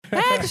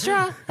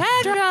extra.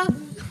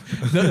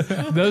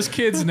 Those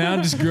kids now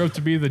just grew up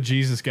to be the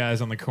Jesus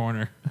guys on the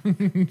corner,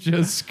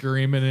 just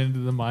screaming into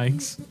the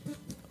mics.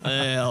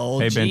 Well,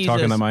 hey, Ben,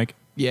 talking to the mic.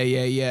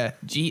 Yeah.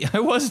 I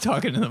was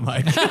talking to the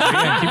mic.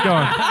 Yeah, keep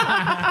going.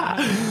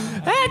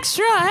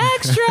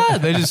 Extra.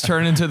 They just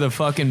turn into the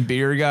fucking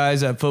beer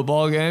guys at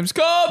football games.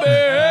 Come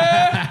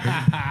here.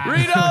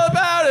 Read all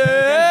about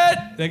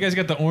it. That guy's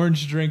got the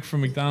orange drink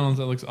from McDonald's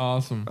that looks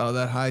awesome. Oh,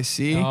 that high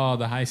C? Oh,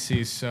 the high C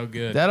is so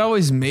good. That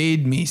always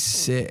made me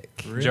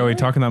sick. Really? Joey,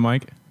 talking to the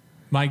mic.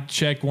 Mic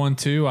check 1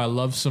 2. I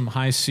love some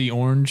high C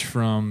orange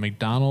from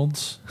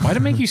McDonald's. Why'd it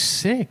make you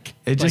sick?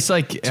 It just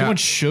like too much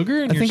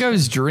sugar. I think I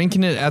was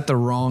drinking it at the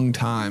wrong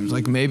times.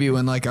 Like maybe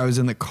when like I was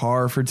in the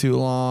car for too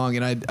long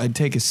and I'd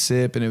take a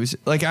sip and it was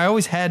like I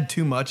always had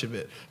too much of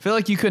it. I feel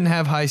like you couldn't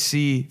have high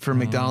C from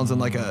McDonald's in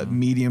like a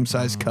medium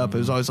sized cup. It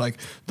was always like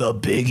the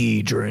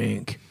biggie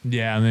drink.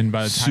 Yeah, and then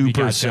by the time you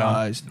got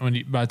sized.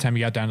 down, by the time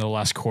you got down to the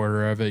last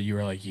quarter of it, you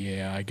were like,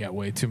 "Yeah, I got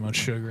way too much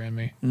sugar in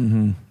me."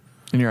 Mm-hmm.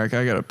 And you're like,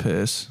 I gotta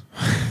piss.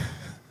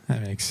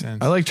 That makes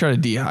sense. I like try to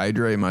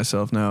dehydrate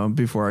myself now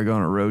before I go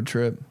on a road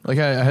trip. Like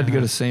I had to go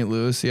to St.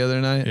 Louis the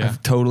other night. Yeah. I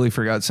totally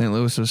forgot St.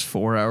 Louis was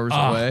 4 hours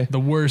away. The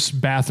worst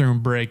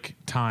bathroom break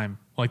time,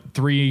 like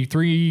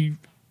 3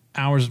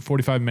 hours and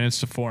 45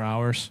 minutes to 4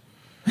 hours.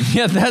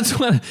 Yeah, that's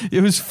when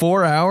it was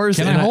 4 hours.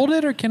 Can I hold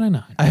it or can I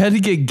not? I had to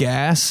get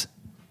gas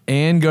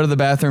and go to the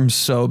bathroom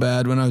so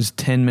bad when I was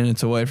 10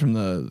 minutes away from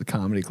the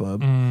comedy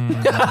club.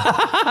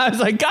 I was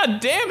like, God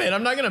damn it,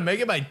 I'm not going to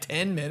make it by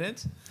 10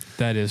 minutes.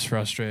 That is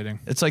frustrating.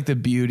 It's like the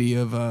beauty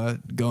of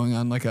going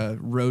on like a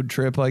road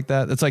trip like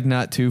that. It's like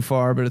not too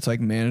far, but it's like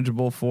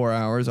manageable. 4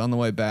 hours on the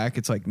way back.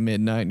 It's like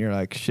midnight and you're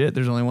like, shit,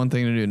 there's only one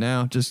thing to do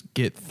now. Just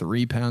get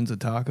 3 pounds of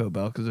Taco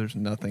Bell because there's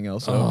nothing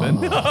else open.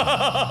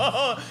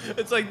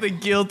 It's like the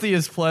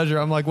guiltiest pleasure.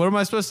 I'm like, what am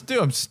I supposed to do?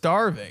 I'm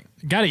starving.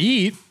 Gotta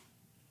eat.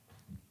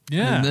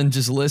 Yeah. And then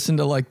just listen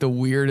to like the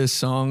weirdest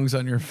songs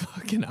on your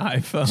fucking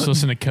iPhone. Just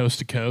listen to Coast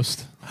to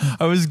Coast.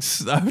 I was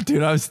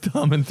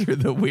thumbing through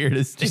the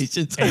weirdest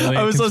stations.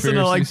 I was listening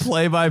to like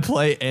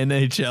play-by-play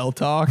NHL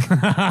talk.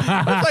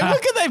 I was like,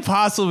 what could they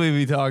possibly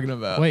be talking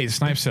about? Wait,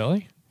 Snipe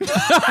Silly? Oh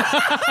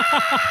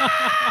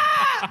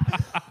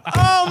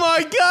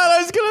my God, I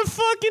was going to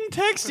fucking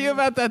text you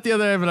about that the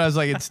other day, but I was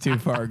like, it's too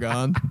far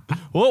gone.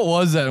 What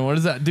was that? What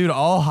is that? Dude,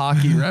 all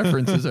hockey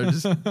references are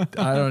just,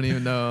 I don't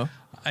even know.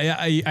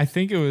 I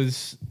think it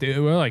was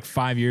like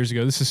 5 years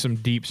ago. This is some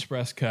deep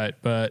express cut,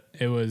 but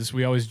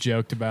we always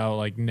joked about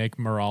like Nick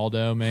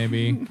Moraldo,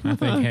 maybe. I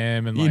think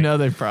him and like,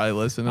 they probably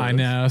listen to I this.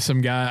 know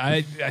some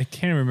guy. I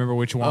can't remember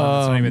which one.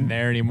 It's not even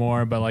there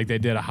anymore. But like they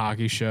did a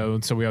hockey show,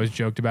 and so we always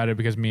joked about it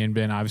because me and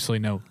Ben obviously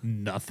know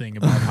nothing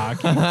about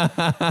hockey.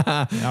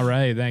 All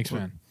right, thanks,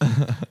 man.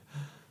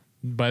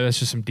 But that's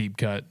just some deep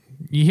cut.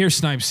 You hear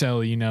Snipe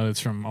Silly, you know it's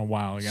from a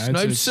while ago.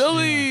 Snipe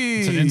Silly!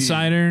 It's an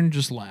insider, and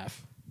just laugh.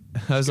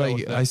 I was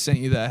like, I sent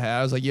you that hat.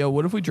 I was like, yo,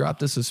 what if we dropped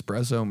this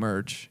espresso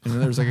merch? And then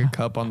there's like a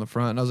cup on the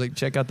front. And I was like,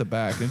 check out the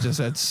back. And it just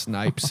had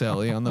Snipe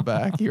Silly on the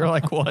back. You're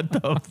like, what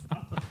the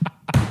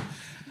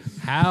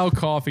How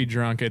coffee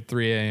drunk at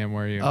 3 a.m.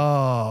 were you?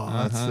 Oh,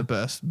 that's the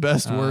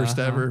best worst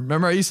ever.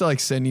 Remember, I used to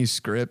like send you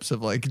scripts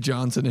of like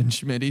Johnson and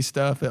Schmitty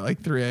stuff at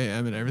like 3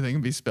 a.m. and everything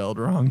would be spelled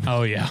wrong.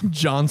 Oh, yeah.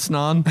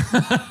 Johnsonon.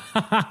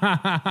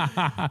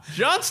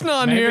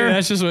 Johnsonon Maybe here.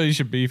 that's just what you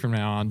should be from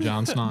now on,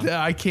 Johnsonon.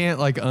 I can't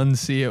like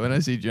unsee it when I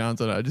see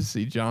Johnson. I just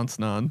see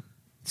Johnsonon.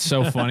 It's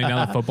so funny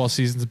now that football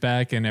season's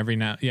back and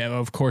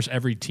of course,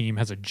 every team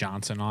has a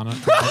Johnson on it.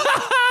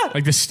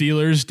 Like the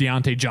Steelers,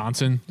 Deontay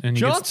Johnson. And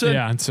Johnson.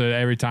 And so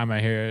every time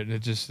I hear it,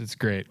 it's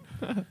great.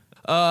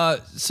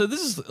 So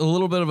this is a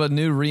little bit of a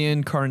new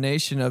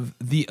reincarnation of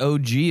the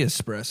OG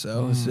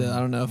espresso. So I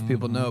don't know if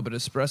people know, but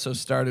espresso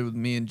started with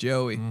me and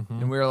Joey,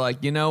 and we were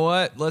like, you know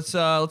what?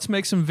 Let's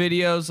make some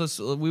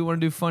videos. We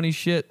want to do funny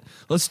shit.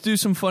 Let's do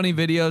some funny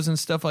videos and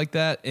stuff like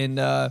that. And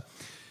a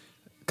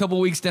couple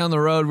weeks down the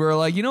road, we were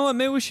like, you know what?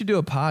 Maybe we should do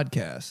a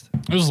podcast.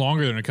 It was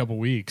longer than a couple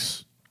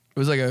weeks. It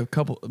was like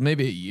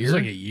maybe a year. It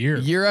was like a year. A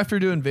year after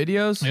doing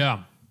videos.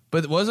 Yeah.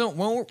 But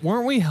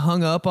weren't we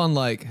hung up on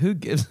like who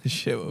gives a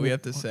shit what we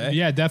have to say?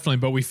 Yeah, definitely.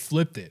 But we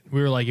flipped it.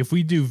 We were like, if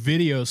we do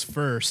videos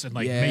first and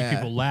like make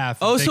people laugh.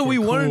 Oh, so we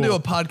wanted to do a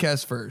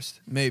podcast first,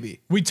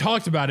 maybe. We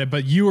talked about it,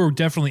 but you were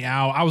definitely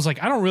out. I was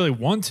like, I don't really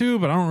want to,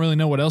 but I don't really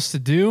know what else to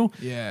do.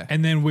 Yeah.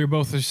 And then we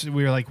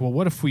were like, well,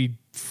 what if we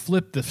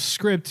flip the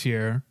script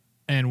here?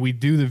 And we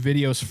do the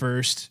videos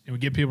first, and we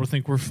get people to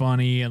think we're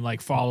funny and like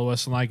follow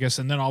us and like us,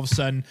 and then all of a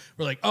sudden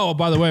we're like, oh,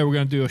 by the way, we're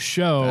gonna do a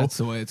show. That's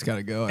the way it's got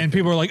to go. And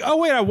people are like, oh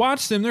wait, I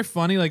watched them, they're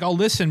funny. Like I'll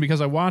listen because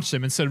I watched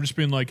them instead of just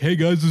being like, hey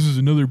guys, this is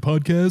another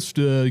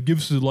podcast. Give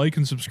us a like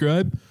and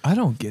subscribe. I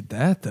don't get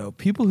that though.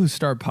 People who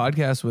start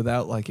podcasts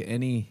without like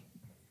any.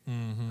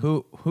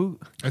 Who?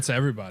 That's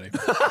everybody.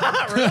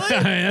 Really?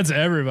 That's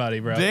everybody,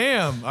 bro.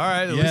 Damn. All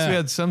right. At least we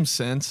had some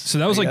sense. So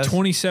that was like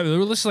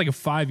 27. This is like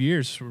 5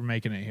 years we're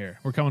making it here.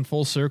 We're coming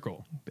full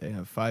circle.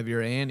 Damn,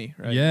 5-year Annie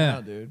right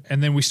now, dude.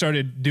 And then we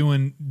started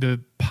doing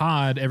the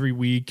pod every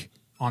week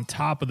on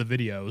top of the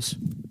videos.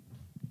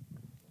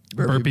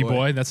 Burpee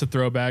Boy. That's a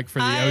throwback for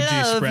the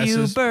OG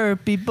Expresses. You,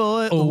 Burpee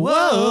Boy. Oh,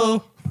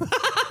 whoa.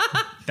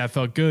 That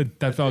felt good.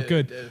 That felt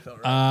good. It felt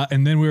right.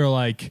 And then we were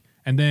like,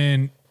 and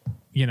then,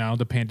 you know,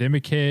 the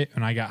pandemic hit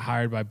and I got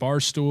hired by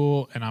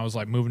Barstool and I was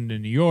like moving to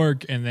New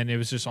York. And then it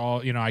was just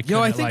all, you know, I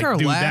couldn't think like our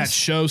do that last-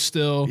 show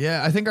still.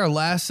 Yeah, I think our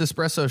last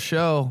espresso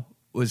show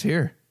was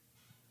here.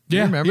 Do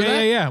you Yeah. remember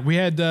that? Yeah. We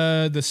had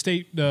the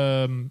state,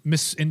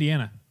 Miss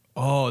Indiana.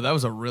 Oh, that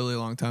was a really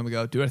long time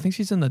ago. Dude, I think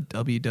she's in the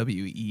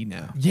WWE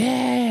now.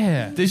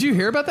 Yeah. Did you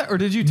hear about that or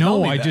did you tell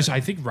No, me I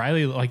that? think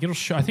Riley, like it'll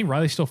show, I think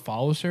Riley still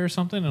follows her or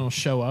something and it'll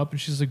show up and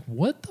she's like,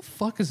 what the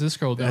fuck is this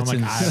girl doing? That's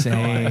I'm like, I have no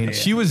insane. idea.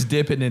 She was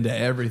dipping into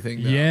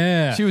everything, though.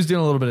 Yeah. She was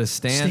doing a little bit of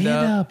stand-up.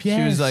 Stand-up, She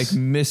yes. was like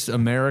Miss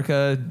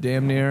America,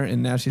 damn near,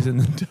 and now she's in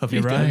the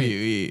WWE.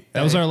 right.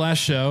 That was our last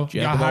show.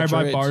 Jack Got of all hired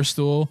by trades.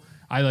 Barstool.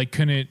 I like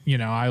couldn't, you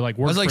know, I like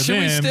I worked was like, for should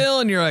them. we still?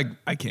 And you're like,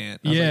 I can't.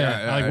 I was Yeah, like, all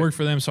right, I like all worked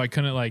for them, so I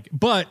couldn't like.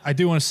 But I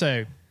do want to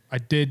say I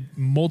did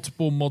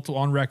multiple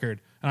on record,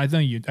 and I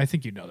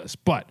think you know this,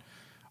 but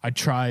I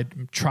tried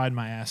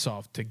my ass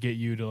off to get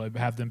you to like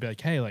have them be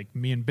like, hey, like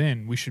me and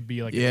Ben, we should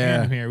be like a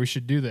tandem here. We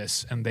should do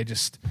this, and they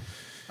just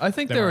I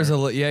think They there was a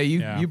weren't.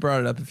 you brought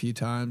it up a few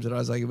times, and I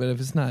was like, but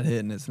if it's not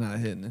hitting, it's not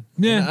hitting it.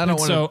 yeah. And I don't and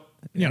want so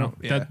you know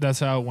yeah. that's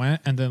how it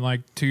went, and then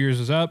like 2 years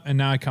was up, and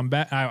now I come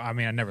back. I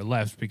mean, I never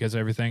left because of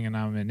everything, and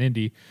now I'm in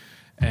Indy,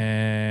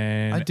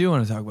 and I do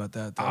want to talk about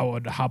that, though. I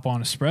would hop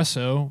on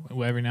espresso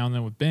every now and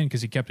then with Ben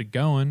because he kept it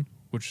going,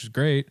 which was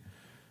great.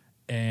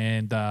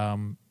 And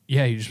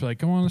yeah, he just be like,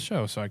 come on the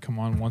show. So I come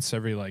on once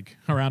every like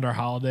around our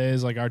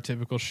holidays, like our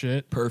typical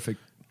shit. Perfect.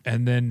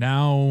 And then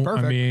now,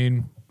 Perfect. I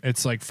mean,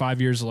 it's like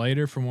 5 years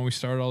later from when we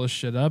started all this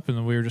shit up, and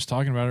then we were just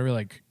talking about it. We're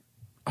like,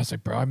 I was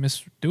like, bro, I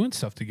miss doing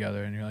stuff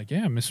together. And you're like,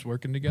 yeah, I miss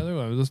working together.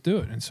 Well, let's do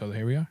it. And so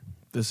here we are.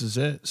 This is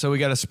it. So we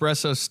got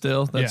espresso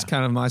still. That's Yeah.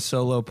 kind of my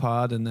solo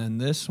pod, and then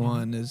this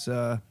one is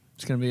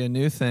it's gonna be a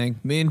new thing.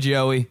 Me and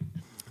Joey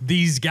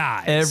These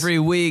guys. every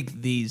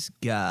week. These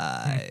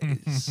guys.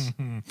 So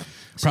you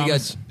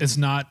Promise guys, it's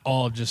not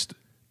all just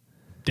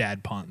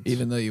dad puns.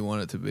 even though you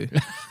want it to be,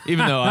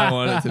 even though I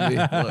want it to be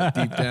look,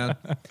 deep down,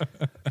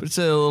 but it's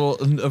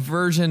a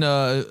version,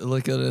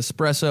 like an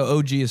espresso,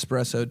 OG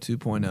espresso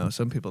 2.0.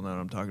 Some people know what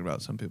I'm talking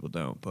about. Some people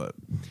don't. But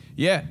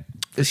yeah,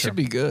 it sure. should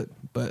be good.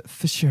 But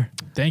for sure,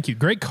 Thank you.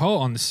 Great call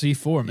on the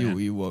C4, man.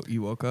 you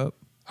woke up.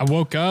 I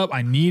woke up.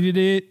 I needed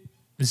it.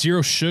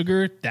 0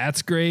 sugar.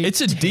 That's great.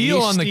 It's a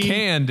deal on the Tasty.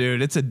 can,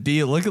 dude. It's a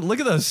deal. Look at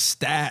those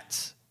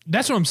stats.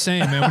 That's what I'm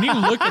saying, man. When you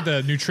look at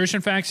the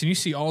nutrition facts and you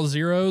see all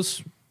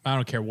zeros, I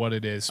don't care what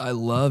it is. I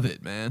love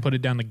it, man. Put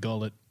it down the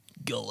gullet.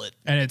 Gullet.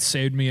 And it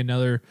saved me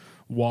another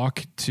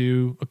walk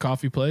to a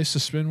coffee place to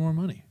spend more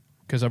money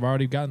because I've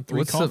already gotten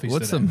 3 coffees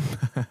today.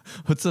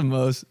 What's the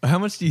most? How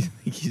much do you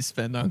think you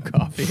spend on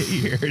coffee a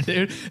year,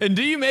 dude? And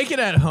do you make it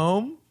at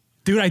home?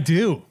 Dude, I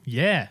do.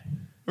 Yeah.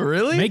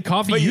 Really? Make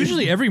coffee But you-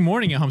 usually every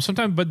morning at home.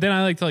 Sometimes, but then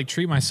I like to like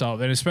treat myself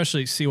and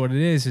especially see what it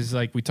is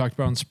like we talked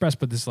about on Express,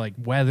 but this like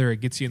weather, it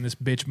gets you in this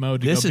bitch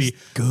mode to This go is be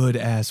good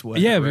ass weather.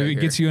 yeah, but right it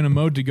gets you in a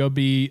mode to go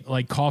be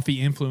like coffee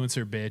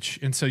influencer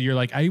bitch. And so you're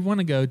like, I want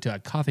to go to a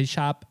coffee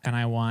shop and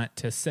I want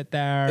to sit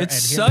there.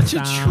 It's and hear such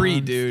the a treat,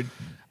 sounds. dude.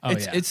 Oh,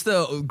 it's yeah. it's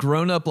the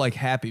grown up like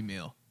Happy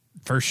Meal.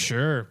 For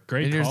sure.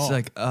 Great And you're call.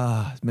 just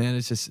like, man,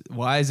 it's just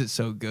why is it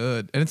so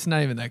good? And it's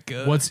not even that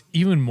good. What's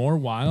even more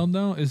wild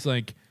though is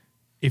like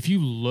if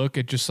you look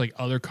at just like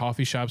other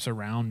coffee shops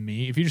around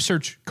me, if you just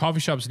search coffee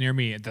shops near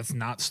me that's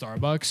not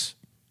Starbucks,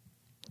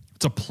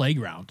 it's a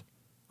playground.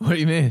 What do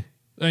you mean?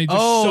 I mean, there's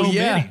so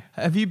many.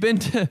 Have you been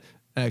to?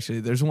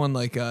 Actually, there's one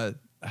like I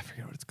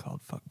forget what it's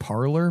called. Fuck,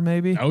 Parlor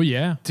maybe. Oh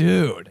yeah,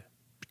 Dude,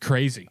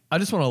 crazy. I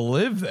just want to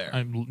live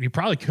there. You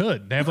probably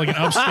could. They have like an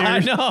upstairs. I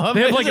know,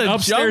 they have like there's an a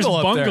upstairs jungle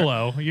up there.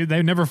 bungalow.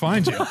 They never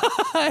find you.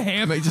 A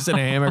hammock, just in a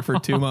hammock for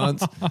 2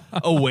 months,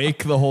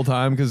 awake the whole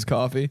time because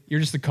coffee.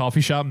 You're just the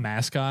coffee shop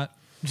mascot,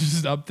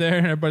 just up there,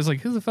 and everybody's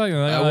like, "Who's the fuck?" Like, I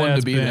 "Oh, yeah, wanted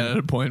it's to be Ben." that at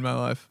a point in my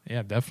life.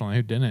 Yeah, definitely.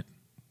 Who didn't?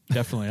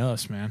 Definitely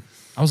us, man.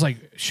 I was like,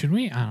 should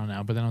we? I don't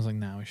know, but then I was like,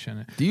 no, we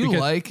shouldn't. Do you Because-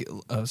 like?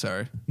 Oh,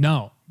 sorry.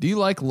 No. Do you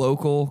like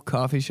local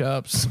coffee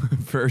shops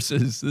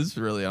versus? This is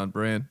really on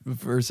brand.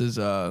 Versus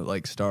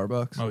like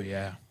Starbucks. Oh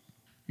yeah.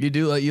 You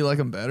like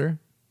them better?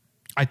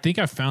 I think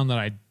I found that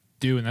I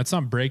do, and that's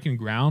not breaking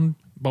ground.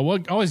 But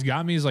what always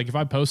got me is like if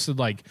I posted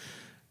like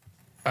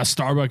a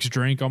Starbucks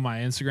drink on my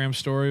Instagram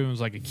story, and it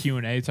was like a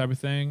Q&A type of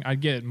thing,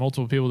 I'd get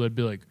multiple people that'd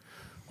be like,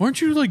 aren't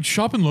you like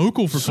shopping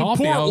local for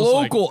coffee? Support I was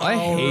local. Like, I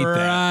hate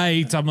that.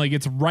 Right. I'm like,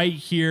 it's right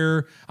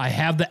here. I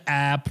have the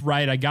app,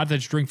 right? I got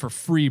this drink for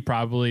free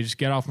probably. Just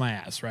get off my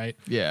ass, right?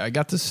 Yeah, I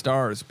got the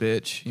stars,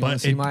 bitch. You want to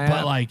see my but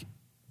app? like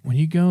when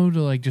you go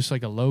to like just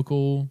like a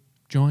local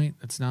joint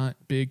that's not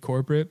big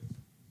corporate,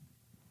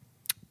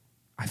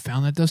 I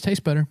found that does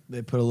taste better.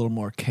 They put a little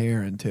more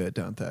care into it,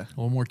 don't they? A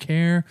little more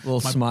care. A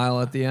little smile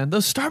at the end.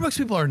 Those Starbucks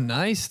people are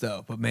nice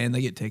though, but man,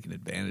 they get taken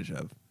advantage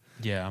of.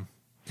 Yeah.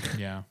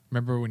 Yeah.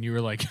 Remember when you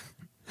were like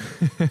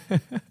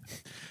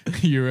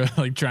you were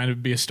like trying to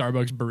be a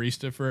Starbucks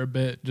barista for a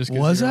bit just 'cause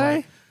Was you were, I?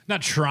 like,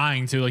 not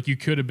trying to, like you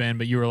could have been,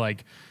 but you were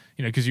like,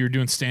 because you were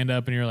doing stand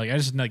up and you're like, I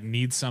just like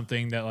need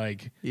something that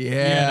like,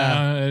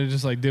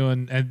 just like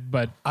doing.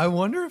 But I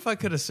wonder if I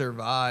could have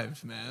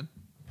survived, man,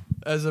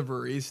 as a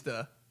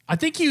barista. I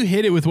think you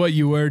hit it with what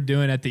you were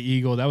doing at the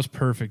Eagle. That was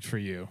perfect for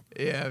you.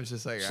 Yeah, it was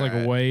just like, Just like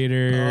a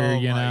waiter,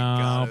 Oh, my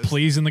God,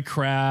 pleasing the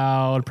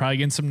crowd, probably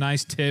getting some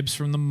nice tips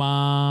from the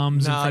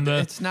moms and from the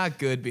it's not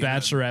good being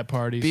bachelorette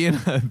parties.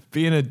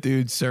 being a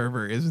dude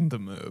server isn't the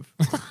move.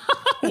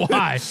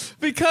 Why?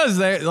 Because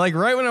they like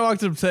right when I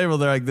walked to the table,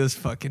 they're like, this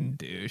fucking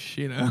douche,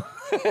 and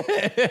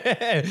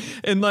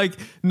like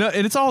no,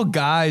 and it's all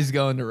guys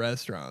going to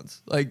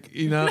restaurants, like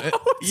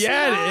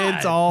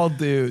it's all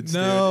dudes.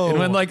 No,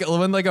 dude. And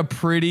when like a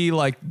pretty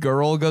like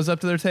girl goes up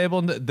to their table,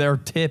 and they're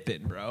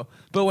tipping, bro.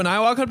 But when I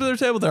walk up to their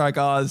table, they're like,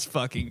 oh, this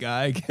fucking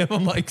guy. I give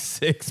him like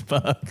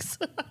 $6.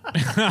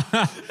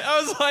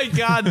 I was like,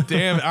 God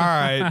damn it. All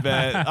right,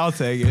 man. I'll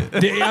take it.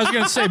 I was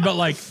going to say, but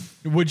like,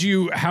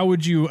 how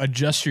would you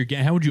adjust your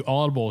game? How would you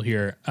audible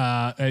here?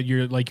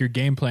 Your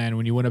game plan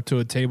when you went up to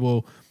a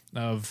table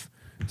of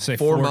say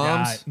four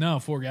moms? guys. No,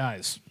 4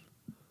 guys.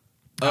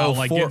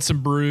 Get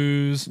some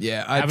brews.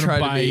 Yeah, I'd try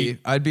to be.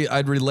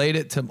 I'd relate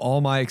it to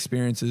all my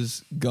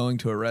experiences going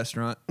to a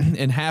restaurant,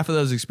 and half of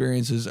those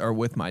experiences are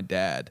with my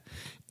dad.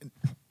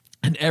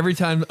 And every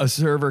time a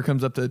server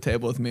comes up to the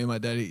table with me and my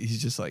dad,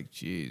 he's just like,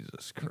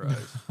 Jesus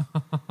Christ.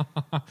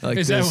 Like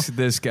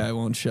this guy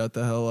won't shut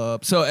the hell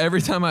up. So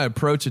every time I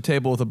approach a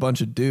table with a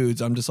bunch of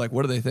dudes, I'm just like,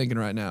 what are they thinking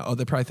right now? Oh,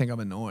 they probably think I'm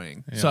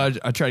annoying. Yeah. So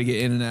I try to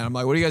get in and out. I'm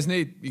like, what do you guys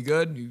need? You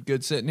good? You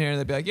good sitting here? And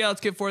they'd be like, yeah, let's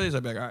get 4 of these.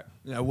 I'd be like, all right.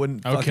 I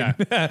wouldn't Okay.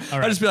 I'd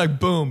Right. just be like,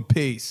 boom,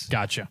 peace.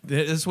 Gotcha.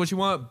 This is what you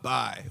want?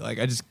 Bye. Like,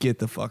 I just get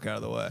the fuck out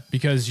of the way.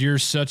 Because you're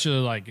such a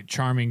like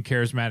charming,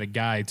 charismatic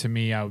guy. To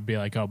me, I would be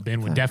like, oh, Ben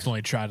would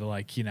definitely try to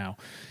like,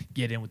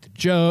 get in with the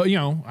joke.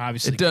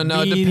 Obviously, It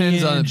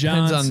depends on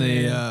the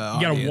you got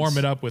to audience. warm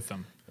it up with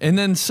them. And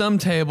then some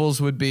tables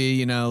would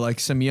be, like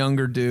some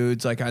younger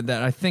dudes like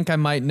that I think I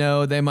might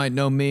know. They might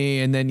know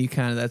me, and then you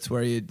kind of that's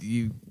where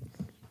you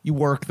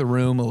work the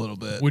room a little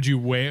bit. Would you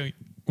wait?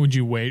 Would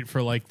you wait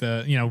for like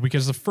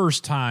because the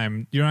first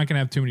time you're not gonna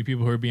have too many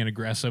people who are being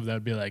aggressive that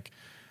would be like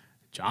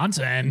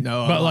Johnson.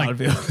 No, but a lot like, of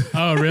people.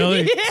 oh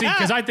really? Yeah. See,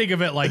 because I think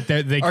of it like they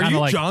Are kind of you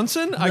like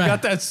Johnson? I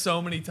got that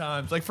so many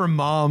times, like for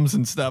moms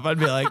and stuff. I'd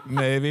be like,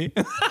 maybe.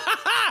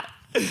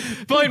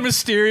 playing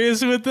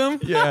mysterious with them.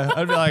 Yeah,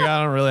 I'd be like,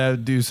 I don't really have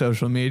to do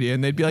social media,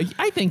 and they'd be like,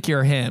 I think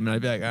you're him, and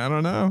I'd be like, I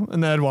don't know,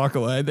 and then I'd walk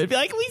away. They'd be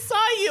like, we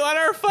saw you on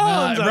our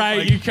phones. Right,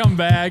 like, you come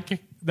back.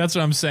 That's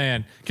what I'm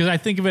saying. Because I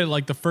think of it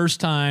like the first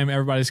time,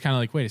 everybody's kind of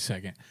like, wait a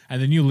second.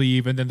 And then you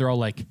leave, and then they're all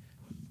like,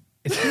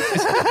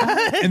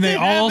 and they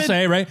all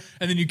say, right?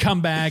 And then you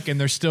come back, and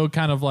they're still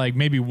kind of like,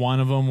 maybe one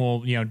of them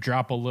will,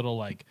 drop a little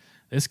like,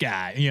 this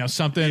guy,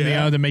 something,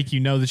 to make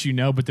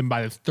that but then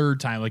by the third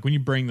time, like when you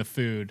bring the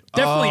food,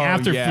 definitely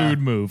after food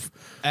move.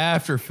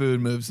 After food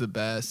moves the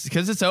best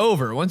because it's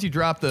over. Once you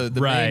drop the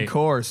main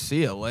course,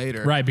 see you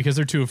later. Right, because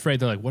they're too afraid.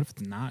 They're like, what if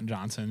it's not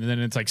Johnson? And then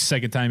it's like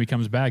second time he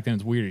comes back, then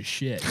it's weird as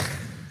shit.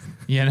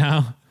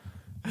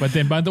 But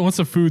then once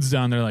the food's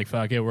done, they're like,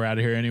 fuck it, we're out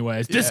of here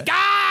anyways. Yeah. This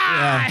guy!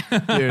 Yeah,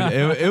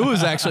 dude, it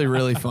was actually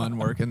really fun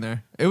working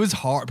there. It was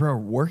hard, bro.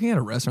 Working at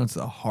a restaurant's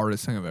the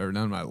hardest thing I've ever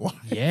done in my life.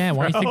 Yeah,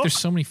 why do you think there's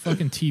so many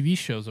fucking TV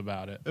shows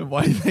about it?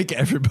 Why do you think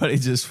everybody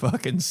just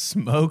fucking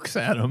smokes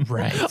at them?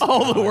 Right.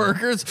 All the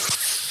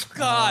workers.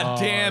 God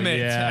damn it.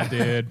 Yeah,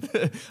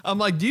 dude. I'm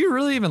like, do you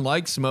really even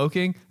like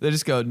smoking? They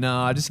just go, no,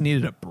 I just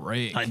needed a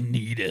break. I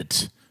need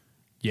it.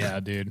 Yeah,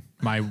 dude.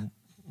 My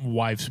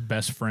wife's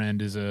best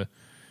friend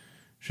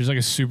she's like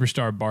a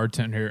superstar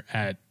bartender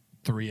at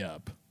 3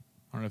 Up.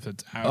 I don't know if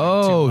it's out.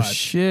 Oh too much,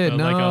 shit!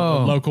 No,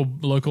 like a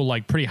local,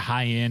 like pretty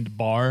high end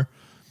bar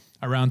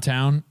around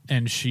town,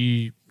 and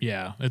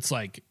it's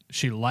like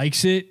she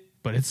likes it,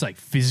 but it's like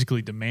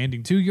physically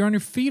demanding too. You're on your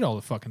feet all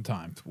the fucking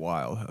time. It's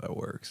wild how that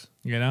works.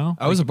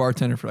 I was a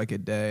bartender for like a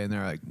day, and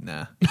they're like,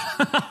 nah.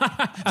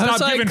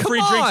 Stop giving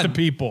free drinks to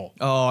people.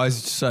 Oh, I was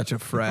such a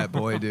frat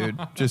boy, dude.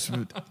 Just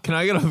can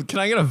I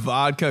get a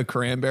vodka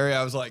cranberry?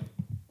 I was like,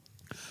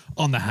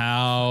 on the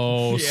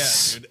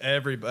house. Yeah, dude.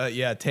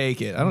 Everybody,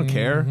 take it. I don't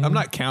care. I'm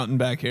not counting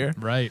back here.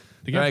 Right.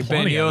 They got like,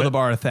 Ben, you owe the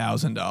bar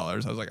 $1,000. I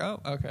was like, oh,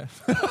 okay.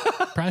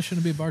 Probably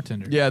shouldn't be a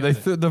bartender. Yeah,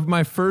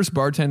 my first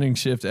bartending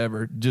shift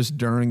ever, just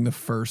during the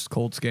first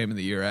Colts game of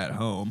the year at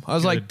home. I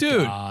was like,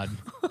 dude. God.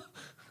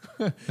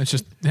 It's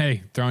just,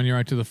 hey, throwing you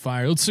right to the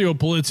fire. Let's see what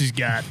Polizzi's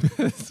got.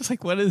 It's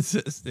like, what is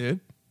this, dude?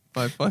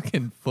 My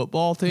fucking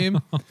football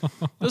team?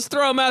 Let's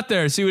throw him out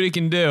there and see what he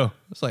can do.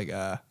 It's like,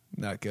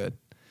 not good.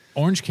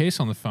 Orange case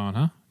on the phone,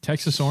 huh?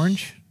 Texas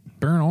orange?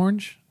 Burn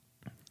orange?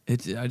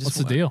 What's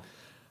the deal?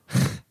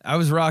 I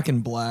was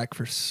rocking black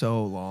for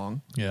so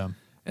long. Yeah.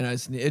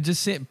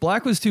 And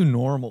black was too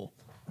normal.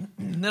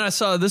 And then I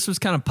saw this was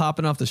kind of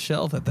popping off the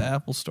shelf at the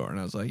Apple store, and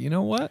I was like, you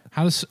know what?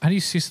 How do you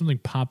see something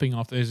popping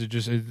off? Is it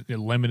just a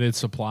limited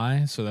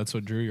supply? So that's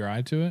what drew your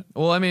eye to it?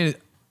 Well, I mean,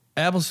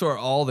 Apple Store,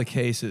 all the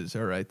cases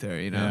are right there,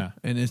 Yeah.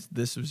 And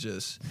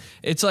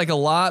it's like a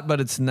lot,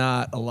 but it's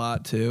not a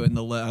lot too. And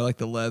I like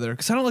the leather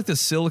because I don't like the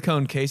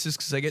silicone cases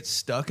because they get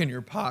stuck in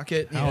your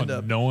pocket. How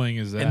annoying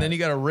is that? And then you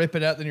got to rip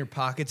it out, then your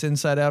pocket's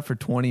inside out for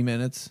 20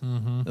 minutes.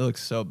 It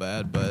looks so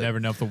bad, but never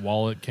know if the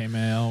wallet came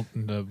out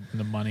and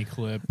the money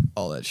clip.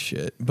 all that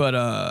shit.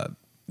 But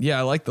yeah,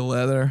 I like the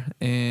leather.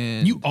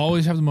 And You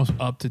always have the most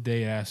up to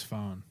date ass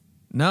phone.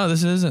 no,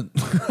 this isn't.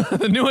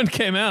 The new one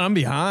came out. I'm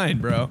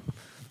behind, bro.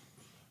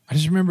 I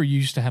just remember you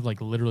used to have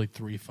like literally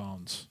 3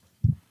 phones.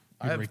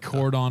 You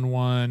record on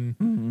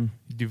one,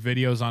 you do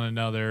videos on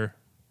another.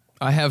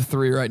 I have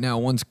 3 right now.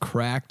 One's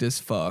cracked as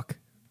fuck.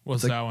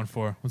 What's that one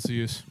for? What's the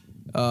use?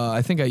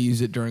 I think I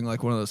use it during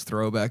like one of those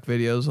throwback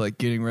videos, like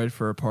getting ready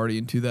for a party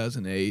in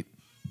 2008,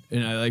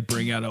 and I like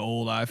bring out an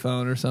old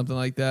iPhone or something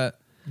like that.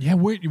 Yeah,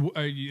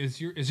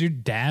 is your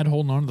dad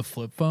holding on to the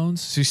flip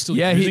phones? Is he still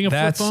using a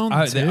flip phone?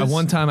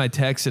 One time I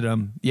texted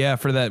him,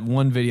 for that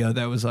one video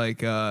that was like,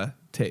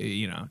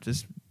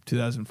 just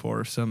 2004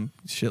 or some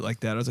shit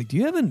like that. I was like, do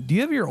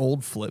you have your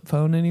old flip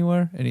phone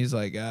anywhere? And he's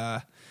like,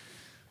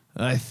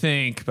 I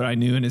think, but I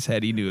knew in his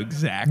head he knew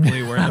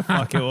exactly where the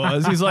fuck it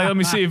was. He's like, let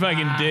me see if I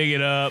can dig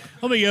it up.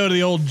 Let me go to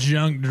the old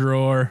junk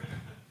drawer.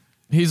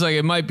 He's like,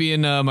 it might be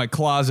in my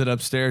closet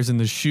upstairs in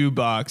the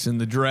shoebox in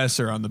the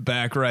dresser on the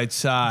back right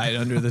side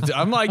under the.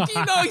 I'm like,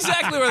 you know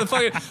exactly where the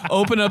fuck.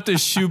 Open up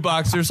this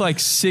shoebox. There's like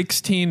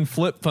 16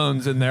 flip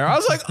phones in there. I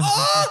was like,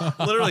 oh,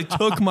 literally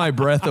took my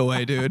breath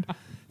away, dude.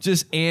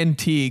 Just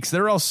antiques.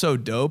 They're all so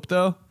dope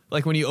though.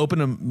 Like when you open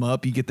them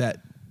up, you get that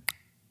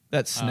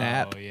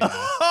snap. Oh, yeah.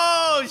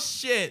 Oh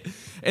shit!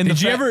 And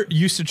Did you ever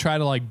used to try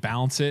to like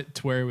balance it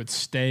to where it would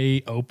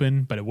stay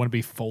open, but it wouldn't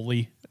be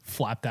fully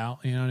flapped out?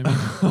 You know what I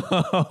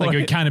mean? Like it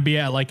would kind of be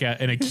at like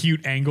an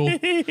acute angle.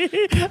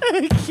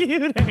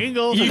 acute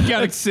angle. You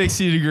got like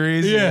 60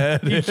 degrees. Yeah,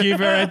 you keep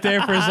it right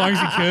there for as long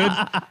as you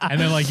could, and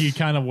then like you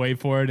kind of wait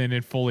for it, and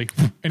it fully,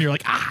 and you're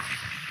like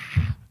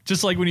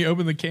just like when you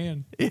open the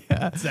can.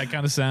 Yeah, it's that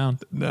kind of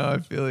sound. No, I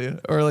feel you.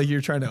 Or like you're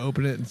trying to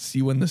open it and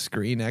see when the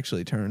screen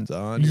actually turns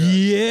on.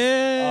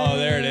 Yeah. Oh,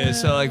 there it is.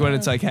 So like when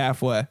it's like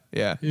halfway.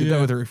 Yeah. Did that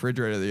with the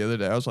refrigerator the other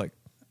day. I was like,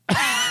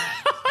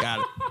 got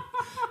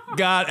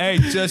it. Hey,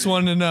 just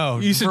wanted to know.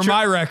 For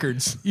my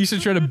records. You used to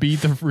try to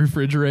beat the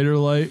refrigerator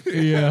light.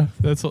 Yeah,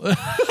 that's all.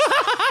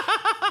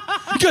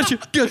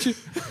 Gotcha.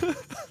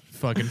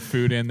 Fucking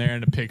food in there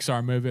in a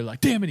Pixar movie.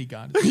 Like, damn it, he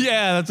got it.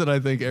 Yeah, that's what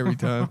I think every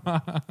time.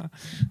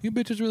 You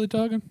bitches really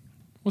talking?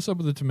 What's up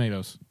with the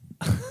tomatoes?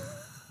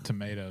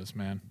 Tomatoes,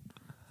 man.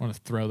 I want to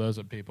throw those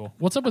at people.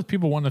 What's up with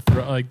people wanting to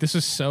throw? Like, this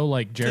is so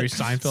like Jerry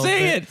Seinfeld.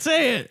 Say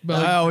it. But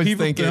like, I always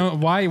think it.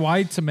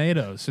 Why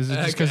tomatoes? Is it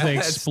just because they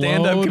explode?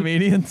 Stand-up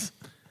comedians.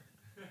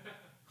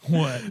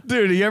 What?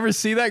 Dude, you ever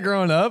see that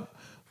growing up?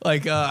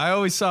 Like, I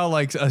always saw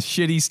like a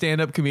shitty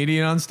stand-up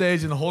comedian on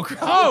stage and the whole crowd.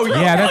 Oh,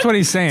 yeah, that's what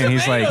he's saying.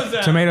 He's like, Tomatoes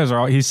out. tomatoes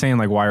are, he's saying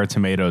like, why are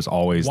tomatoes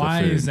always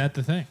Why the food? is that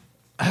the thing?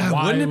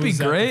 Why Wouldn't it be was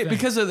that the great? thing?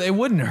 Because it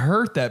wouldn't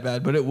hurt that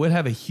bad, but it would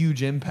have a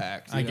huge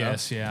impact. I know?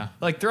 guess, yeah.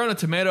 Like throwing a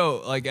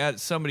tomato like at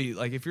somebody,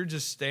 like if you're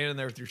just standing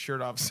there with your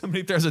shirt off,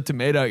 somebody throws a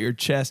tomato at your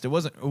chest, it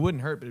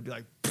wouldn't hurt, but it'd be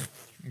like,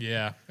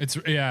 Yeah, it's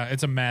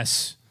a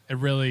mess. It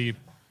really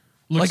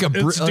looks Like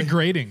it's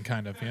degrading,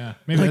 kind of. Yeah,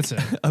 maybe that's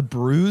it. a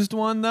bruised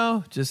one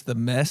though. Just the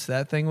mess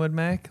that thing would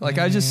make. Like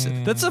that's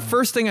the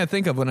first thing I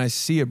think of when I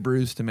see a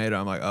bruised tomato.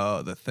 I'm like,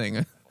 oh, the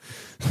thing,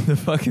 the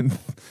fucking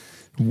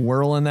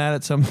whirling that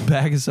at some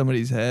back of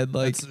somebody's head.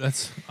 Like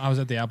that's. I was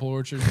at the apple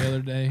orchard the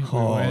other day.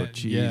 Oh,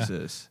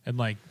 Jesus! Yeah. And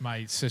like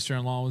my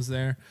sister-in-law was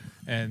there,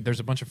 and there's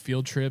a bunch of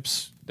field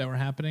trips that were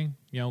happening.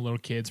 You know, little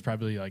kids,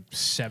 probably like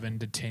 7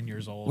 to 10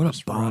 years old. What a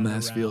just running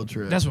bomb-ass around. field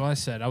trip. That's what I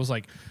said.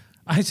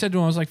 I said to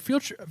him, I was like,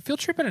 field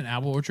trip at an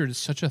apple orchard is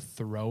such a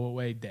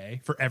throwaway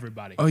day for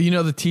everybody. Oh, you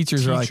know the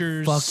teachers are like,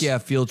 fuck yeah,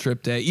 field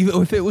trip day.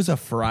 Even if it was a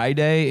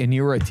Friday and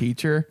you were a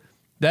teacher,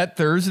 that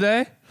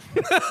Thursday,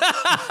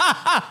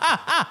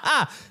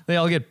 they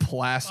all get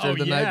plastered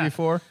the night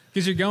before.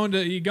 Because you're going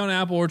to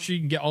Apple Orchard, you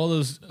can get all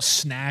those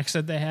snacks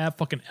that they have,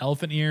 fucking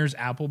elephant ears,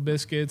 apple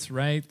biscuits,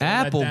 right? Throw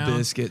that Apple down.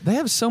 biscuit. They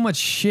have so much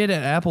shit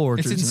at apple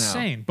orchards It's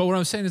insane. But what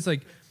I'm saying is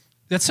like,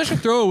 that's such a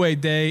throwaway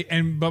day.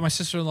 But my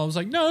sister-in-law was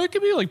like, no, it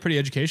could be like pretty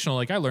educational.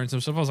 Like I learned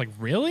some stuff. I was like,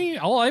 really?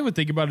 All I would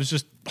think about is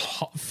just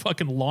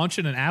fucking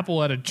launching an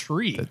apple at a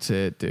tree. That's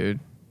it,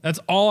 dude. That's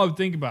all I would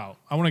think about.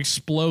 I want to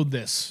explode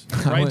this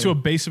right into a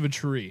base of a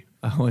tree.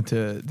 I went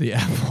to the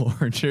apple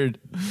orchard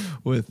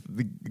with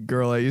the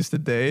girl I used to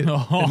date.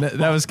 Oh. And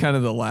that was kind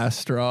of the last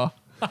straw.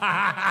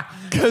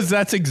 Because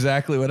that's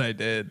exactly what I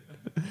did.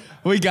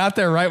 We got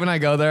there right when I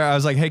go there. I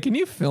was like, hey, can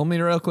you film me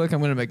real quick? I'm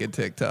going to make a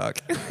TikTok.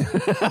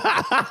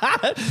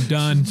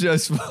 Done.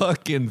 Just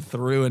fucking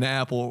threw an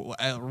apple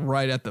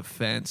right at the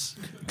fence.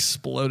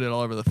 Exploded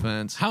all over the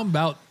fence. How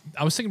about,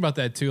 I was thinking about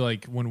that too,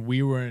 like when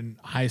we were in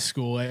high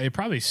school, it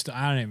probably,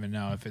 I don't even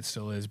know if it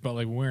still is, but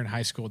like when we were in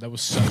high school, that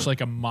was such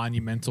like a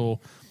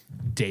monumental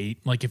date.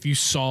 Like if you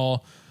saw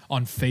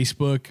on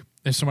Facebook,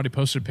 if somebody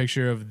posted a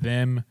picture of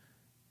them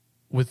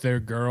with their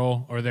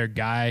girl or their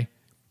guy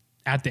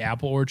at the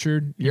apple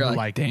orchard, You're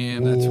like,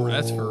 damn, that's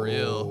for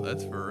real.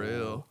 That's for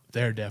real.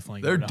 They're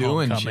definitely They're going to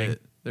doing homecoming.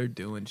 shit. They're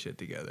doing shit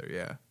together.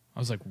 Yeah. I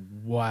was like,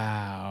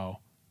 wow.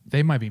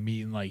 They might be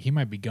meeting, like, he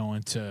might be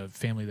going to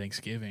family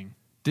Thanksgiving.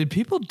 Did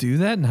people do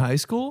that in high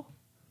school?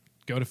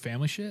 Go to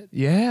family shit?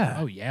 Yeah.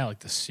 Oh, yeah, like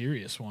the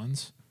serious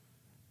ones.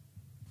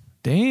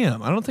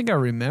 Damn, I don't think I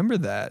remember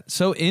that.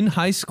 So in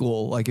high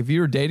school, like if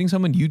you were dating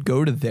someone, you'd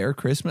go to their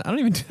Christmas. I don't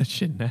even do that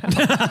shit now.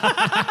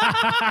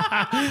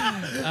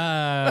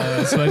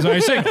 So that's what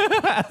you're saying.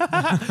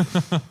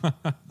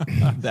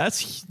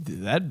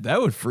 that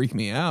would freak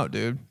me out,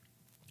 dude.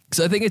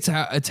 Because I think it's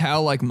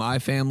how like my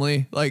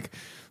family, like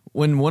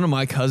when one of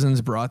my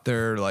cousins brought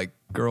their like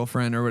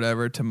girlfriend or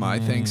whatever to my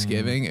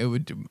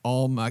Thanksgiving,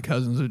 all my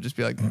cousins would just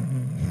be like,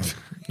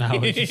 No,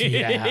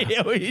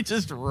 yeah. we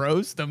just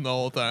roast them the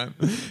whole time.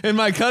 And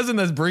my cousin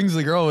that brings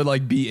the girl would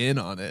like be in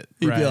on it.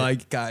 He'd be Right.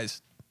 like,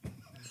 guys.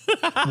 Well,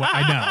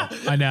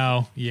 I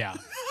know. Yeah.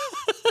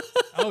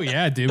 Oh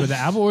yeah, dude. But the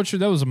apple orchard,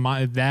 that was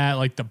like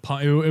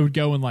it would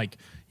go in like,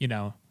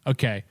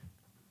 okay,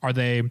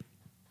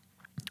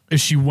 is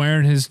she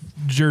wearing his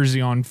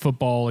jersey on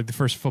football, like the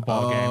first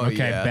football game?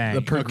 Okay, yeah. bang.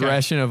 The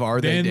progression of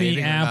are they then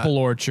dating the or apple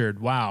not? orchard.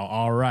 Wow,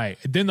 all right.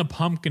 Then the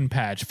pumpkin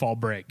patch, fall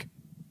break.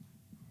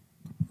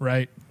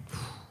 Right?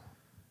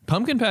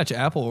 Pumpkin Patch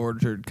Apple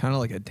Orchard, kind of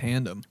like a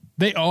tandem.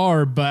 They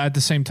are, but at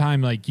the same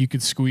time, like you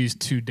could squeeze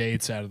 2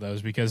 dates out of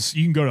those because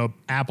you can go to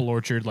apple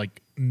orchard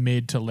like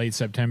mid to late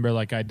September,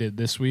 like I did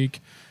this week.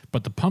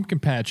 But the pumpkin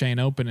patch ain't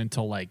open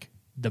until like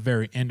the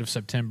very end of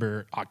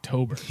September,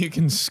 October. You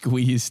can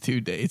squeeze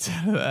 2 dates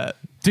out of that.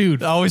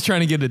 Dude, Always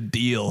trying to get a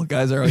deal.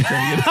 Guys are always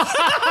trying to get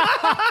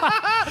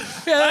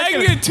yeah, I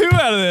can get 2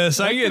 out of this.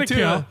 I can get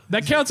 2 out.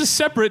 That counts as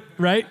separate,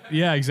 right?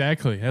 Yeah,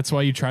 exactly. That's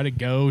why you try to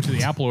go to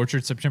the apple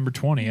orchard September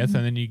 20th,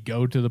 and then you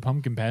go to the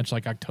pumpkin patch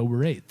like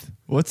October 8th.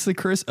 What's the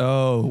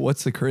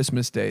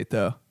Christmas date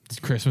though? It's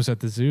Christmas at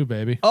the zoo,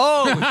 baby.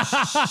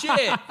 Oh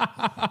shit.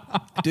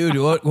 Dude,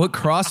 what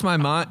crossed my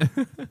mind?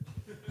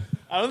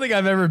 I don't think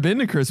I've ever been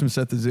to Christmas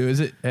at the zoo. Is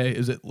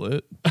it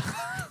lit?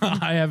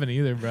 I haven't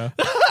either, bro.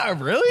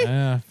 Really?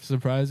 Yeah,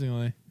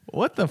 surprisingly.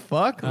 What the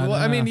fuck? I Well,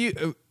 I know.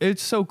 mean,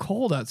 it's so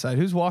cold outside.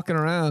 Who's walking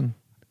around?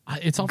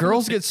 It's all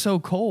Girls for the get so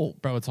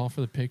cold. bro. It's all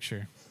for the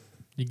picture.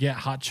 You get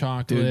hot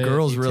chocolate. Dude,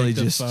 girls you really take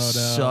the just photo.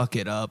 suck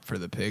it up for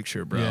the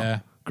picture, bro. Yeah.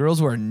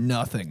 Girls wear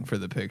nothing for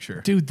the picture.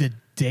 Dude, the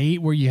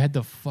date where you had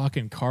to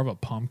fucking carve a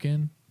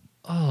pumpkin.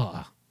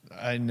 Ugh.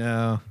 I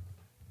know.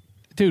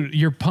 Dude,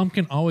 your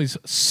pumpkin always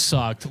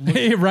sucked,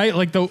 right?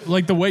 Like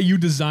the way you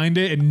designed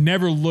it, it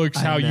never looks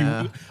how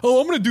know. you.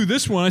 Oh, I'm gonna do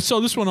this one. I saw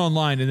this one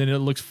online, and then it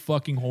looks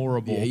fucking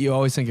horrible. Yeah, you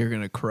always think you're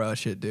gonna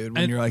crush it, dude.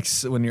 When And- you're like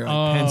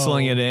Oh,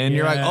 penciling it in,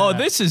 you're like, yeah. oh,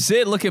 this is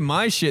it. Look at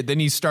my shit. Then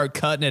you start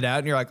cutting it out,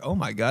 and you're like, oh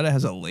my god, it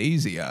has a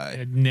lazy eye.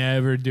 I'd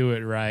never do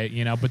it right,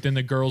 But then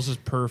the girls is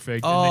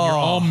perfect, and then you're Oh.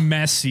 all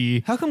messy,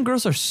 How come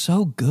girls are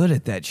so good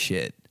at that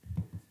shit?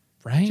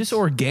 right? Just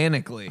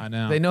organically. I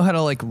know. They know how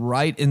to like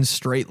write in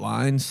straight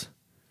lines.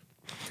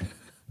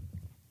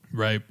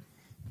 right.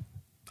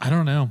 I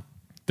don't know.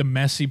 The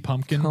messy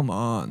pumpkin, Come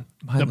on.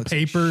 Mine the looks like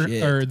paper,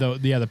 shit. or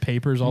the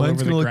papers all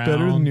Mine's over the gonna look ground.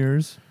 better than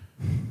yours.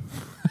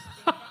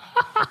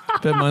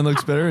 Bet mine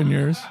looks better than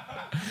yours.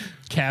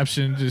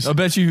 Caption just I'll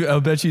bet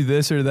you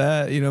this or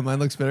that. Mine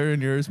looks better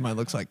than yours. Mine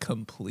looks like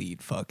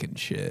complete fucking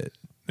shit.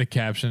 the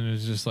caption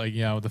is just like,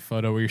 with the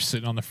photo where you're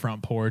sitting on the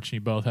front porch and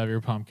you both have your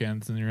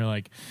pumpkins, and you're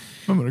like,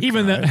 I'm gonna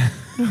even cry.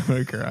 though I'm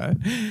gonna cry.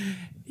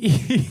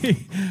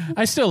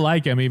 I still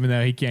like him, even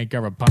though he can't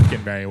cover a pumpkin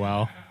very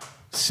well.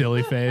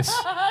 Silly face,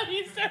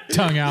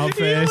 tongue out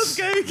face.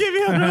 Give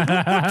you an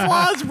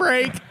applause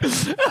break.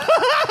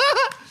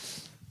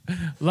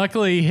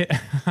 Luckily,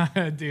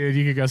 dude,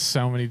 you could go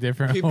so many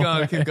different. Keep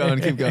going.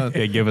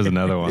 Yeah, give us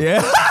another one.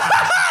 Yeah.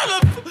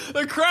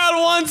 The crowd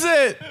wants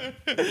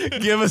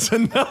it. Give us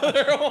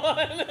another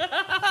one.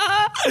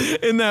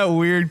 In that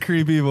weird,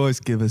 creepy voice,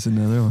 give us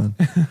another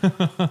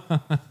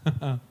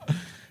one.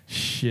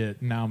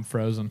 Shit, now I'm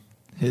frozen.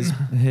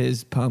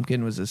 His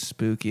pumpkin was the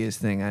spookiest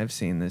thing I've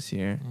seen this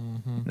year.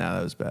 No,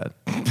 that was bad.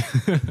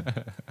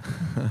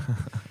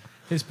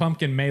 His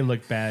pumpkin may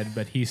look bad,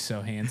 but he's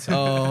so handsome.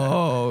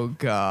 Oh,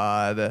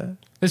 God.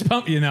 His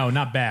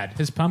not bad.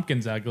 His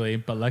pumpkin's ugly,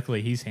 but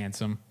luckily he's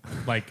handsome.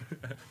 Like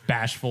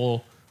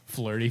bashful,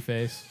 flirty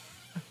face.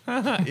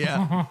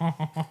 Yeah.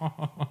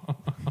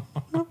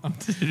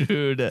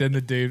 Dude. Then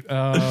the dude,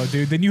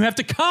 then you have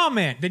to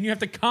comment. Then you have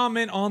to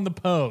comment on the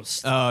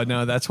post. Oh,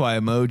 no, that's why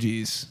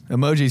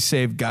emojis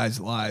save guys'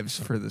 lives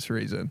for this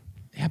reason.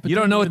 Yeah, but You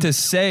don't then know what even- to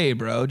say,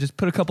 bro. Just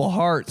put a couple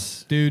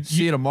hearts. Dude,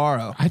 See you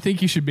tomorrow. I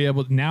think you should be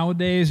able.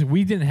 Nowadays,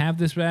 we didn't have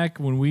this back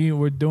when we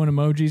were doing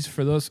emojis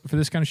for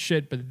this kind of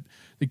shit. But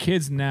the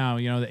kids now,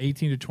 the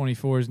 18 to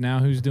 24s now,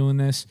 who's doing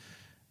this?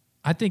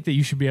 I think that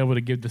you should be able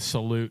to give the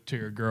salute to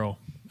your girl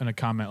in a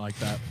comment like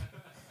that.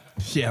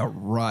 Yeah,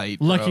 right.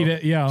 Lucky bro.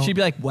 to, She'd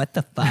be like, what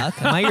the fuck?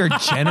 Am I your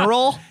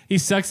general? he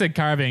sucks at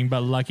carving,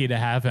 but lucky to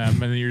have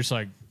him. And then you're just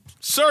like,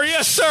 Sir,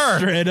 yes, sir.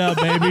 straight up,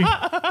 baby.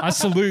 I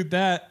salute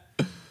that.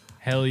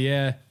 Hell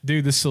yeah.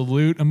 Dude, the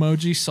salute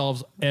emoji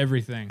solves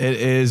everything.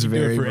 It is You do it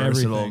very for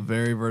versatile. everything.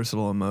 Very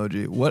versatile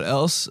emoji. What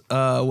else?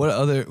 What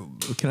other?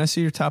 Can I see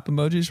your top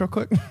emojis real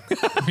quick?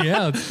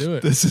 Yeah, let's do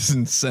it. This is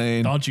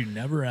insane. Don't you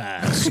never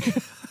ask.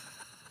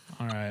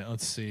 All right,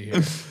 let's see here.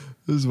 This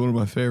is one of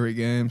my favorite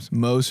games.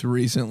 Most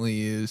recently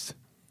used.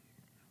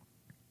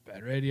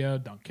 Bad radio,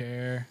 don't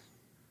care.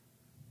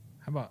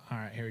 How about, all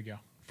right, here we go.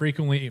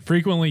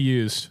 Frequently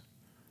used.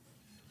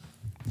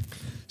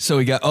 So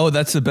we got,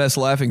 that's the best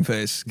laughing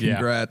face.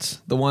 Congrats. Yeah.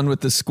 The one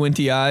with the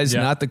squinty eyes,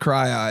 not the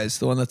cry eyes.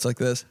 The one that's like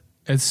this.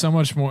 It's so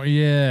much more,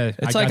 yeah.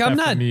 It's like, I'm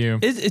not,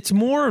 it's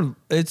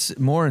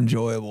more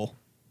enjoyable.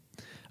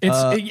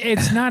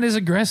 It's not as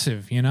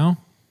aggressive, you know?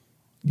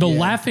 The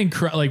laughing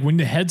cry, like when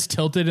the head's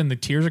tilted and the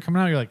tears are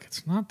coming out, you're like,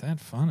 it's not that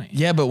funny.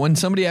 Yeah, but when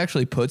somebody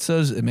actually puts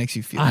those, it makes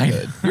you feel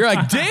good. You're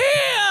like, damn!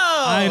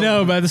 I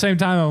know, but at the same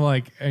time, I'm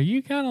like, are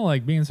you kind of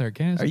like being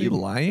sarcastic? Are you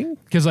lying?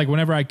 Because like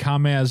whenever I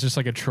comment as just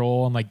like a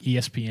troll on like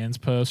ESPN's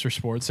posts or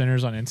Sports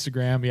Centers on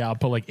Instagram, I'll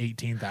put like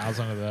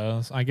 18,000 of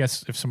those. I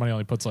guess if somebody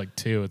only puts like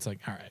 2, it's like,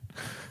 all right.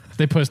 If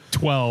they post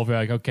 12, you're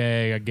like,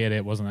 okay, I get it.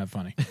 It wasn't that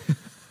funny.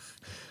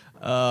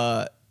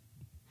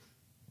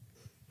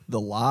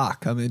 The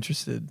lock. I'm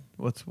interested.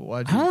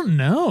 I don't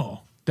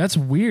know. That's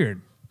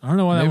weird. I don't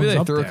know why maybe that was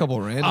they threw there. A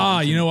couple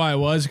random. You know why it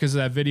was? Because of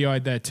that video,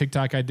 that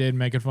TikTok I did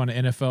making fun of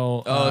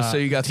NFL. So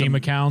you got team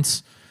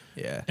accounts.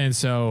 Yeah. And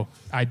so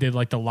I did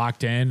like the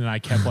locked in, and I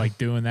kept like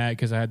doing that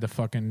because I had to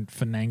fucking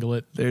finagle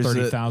it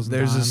 30,000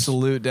 There's times. a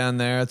salute down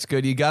there. It's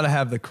good. You got to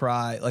have the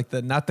cry, like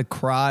not the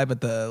cry,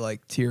 but the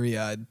like teary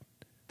eyed.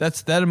 That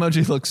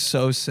emoji looks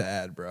so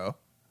sad, bro.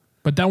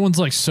 But that one's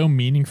like so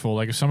meaningful.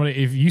 Like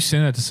if you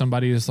send that to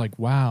somebody, it's like,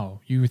 wow,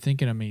 you were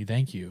thinking of me.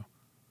 Thank you.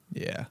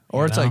 Yeah.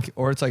 Or it's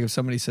like if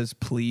somebody says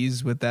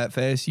please with that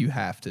face, you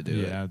have to do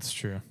it. Yeah, that's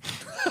true.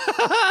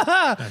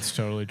 That's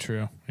totally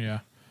true. Yeah.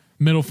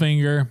 Middle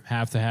finger,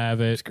 have to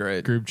have it. It's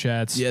great. Group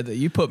chats. Yeah,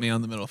 you put me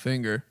on the middle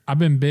finger. I've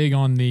been big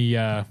on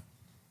the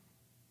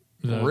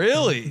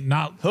really?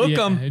 Not hook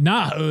them.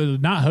 Not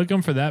hook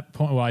them for that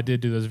point. Well, I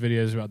did do those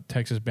videos about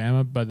Texas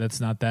Bama, but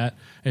that's not that.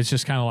 It's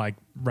just kind of like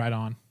right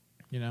on.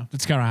 You know,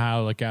 that's kind of how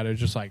I look at it. It's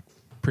just like,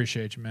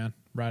 appreciate you, man.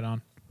 Right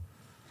on.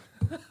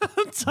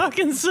 I'm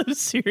talking so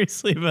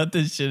seriously about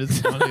this shit. It's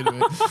funny to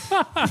me.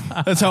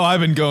 That's how I've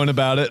been going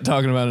about it,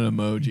 talking about an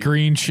emoji.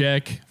 Green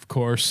check, of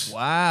course.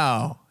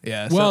 Wow.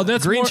 Yeah. Well, so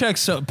that's green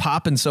check's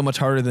popping so much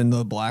harder than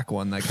the black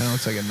one. That kind of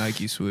looks like a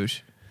Nike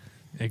swoosh.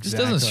 Exactly. It just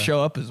doesn't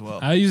show up as well.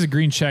 I use a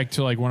green check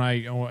to like when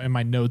in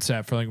my notes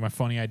app for like my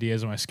funny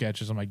ideas and my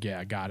sketches. I'm like, yeah,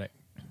 I got it.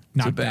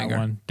 Not that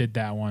one. Did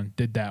that one.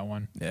 Did that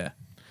one. Yeah.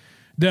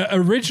 The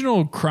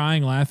original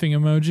crying, laughing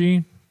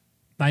emoji,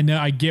 I know,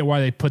 I get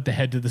why they put the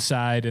head to the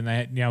side and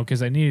they,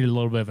 because I needed a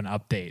little bit of an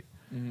update,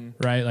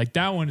 right? Like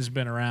that one has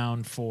been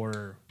around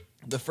for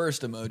the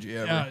first emoji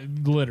ever.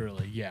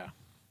 Literally, yeah.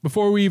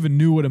 Before we even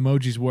knew what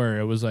emojis were,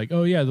 it was like,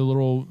 oh yeah, the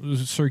little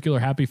circular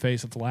happy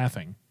face that's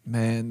laughing.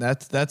 Man,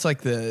 that's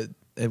like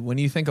when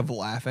you think of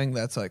laughing,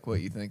 that's like what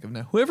you think of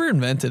now. Whoever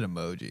invented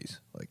emojis,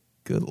 like,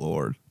 good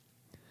Lord.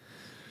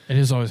 It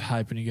is always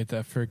hype when you get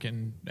that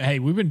freaking. Hey,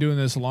 we've been doing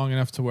this long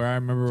enough to where I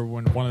remember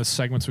when one of the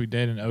segments we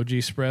did in OG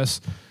Express,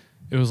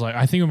 it was like,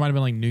 I think it might have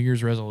been like New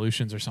Year's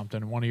resolutions or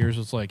something. And one of yours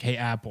was like, hey,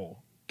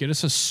 Apple, get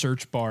us a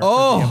search bar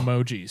for the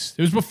emojis.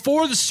 It was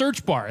before the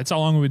search bar. It's how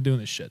long we've been doing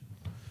this shit.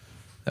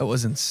 That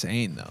was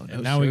insane, though. No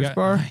and now search we got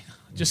bar?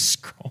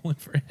 Just scrolling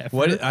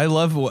forever.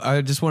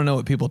 I just want to know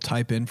what people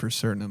type in for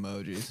certain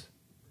emojis.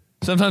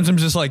 Sometimes I'm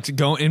just like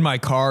going in my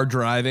car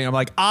driving. I'm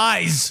like,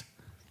 eyes.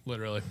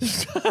 Literally.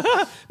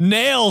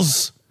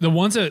 Nails. The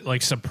ones that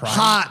like surprise.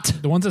 Hot.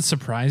 The ones that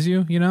surprise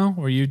you,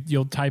 where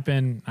you'll type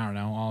in, I don't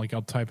know,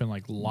 I'll type in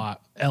like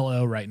lot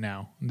LO right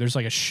now. There's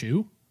like a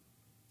shoe.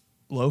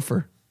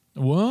 Loafer.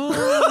 Whoa.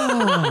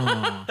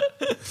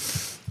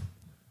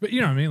 But you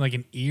know what I mean? Like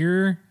an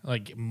ear,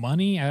 like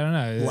money. I don't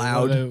know.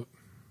 Loud.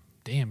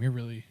 Damn, you're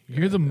I'm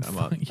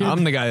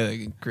the guy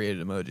that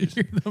created emojis.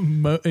 You're the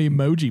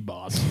emoji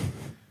boss.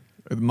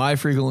 My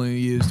frequently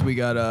used, we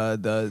got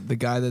the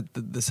guy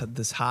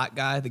this hot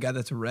guy, the guy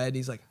that's red.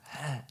 He's like,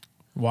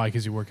 why?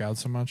 Because you work out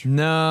so much?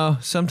 No,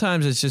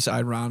 sometimes it's just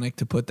ironic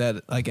to put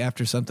that like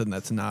after something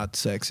that's not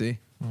sexy.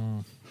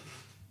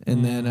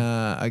 And then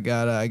I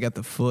got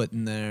the foot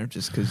in there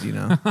just because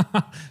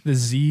the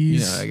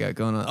Z's. I got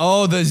going on.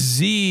 Oh, the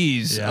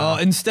Z's. Yeah. Oh,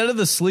 instead of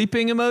the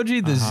sleeping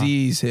emoji, the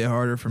Z's hit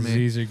harder for me.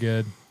 Z's are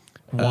good.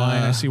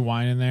 Wine. I see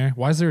wine in there.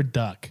 Why is there a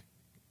duck?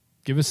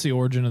 Give us the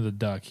origin of the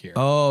duck here.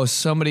 Oh,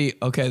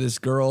 this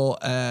girl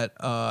at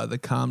the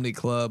comedy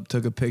club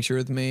took a picture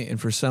with me, and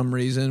for some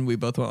reason, we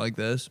both went like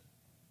this.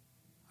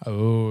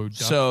 Oh, duck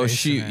so face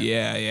she, in it.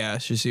 yeah.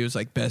 She was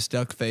like, best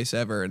duck face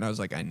ever, and I was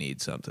like, I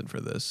need something for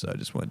this, so I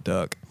just went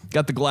duck.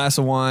 Got the glass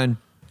of wine.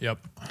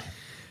 Yep.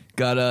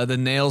 Got the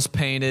nails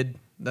painted.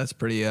 That's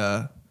pretty.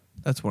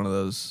 That's one of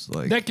those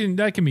like that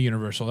can be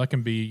universal. That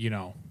can be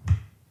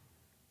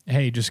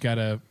hey, just got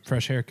a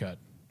fresh haircut.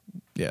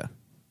 Yeah.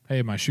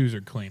 Hey, my shoes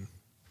are clean.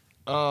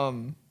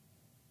 Hard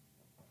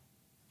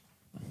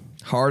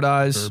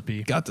eyes.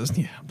 Burpee. Got this.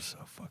 Yeah, I'm so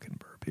fucking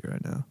burpy. happy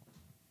right now.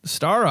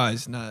 Star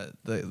Eyes,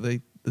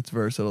 it's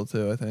versatile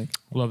too, I think.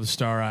 Love the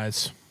star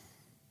eyes.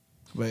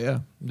 But yeah.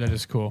 That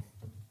is cool.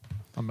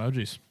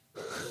 Emojis.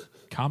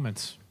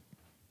 Comments.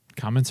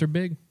 Comments are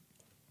big.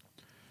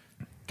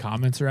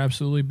 Comments are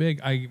absolutely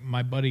big.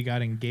 My buddy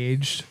got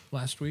engaged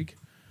last week.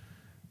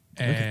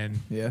 And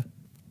yeah.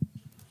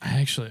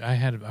 I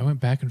went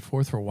back and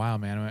forth for a while,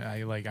 man.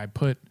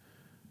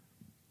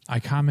 I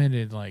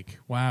commented like,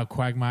 wow,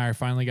 Quagmire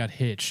finally got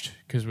hitched,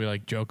 because we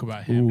like joke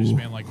about him just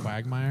being like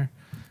Quagmire.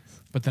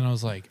 But then I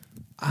was like,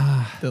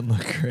 doesn't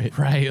look great.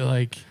 Right,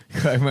 like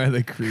Quagmire,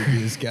 the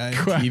creepiest guy in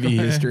TV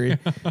history.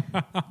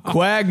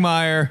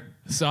 Quagmire.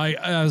 So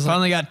I was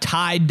finally got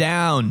tied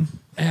down.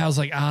 And I was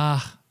like,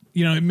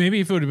 maybe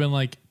if it would have been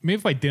like, maybe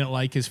if I didn't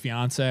like his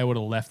fiance, I would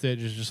have left it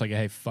just like,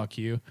 hey, fuck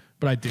you.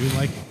 But I do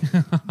like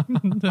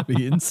that'd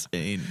be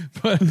insane.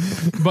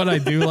 But I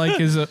do like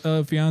his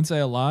fiance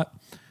a lot.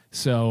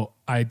 So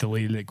I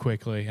deleted it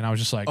quickly, and I was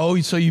just like, "Oh,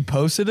 so you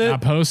posted it?" I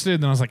posted,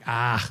 and I was like,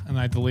 and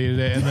I deleted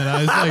it, and then I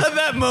was like,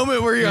 that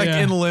moment where you're like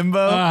in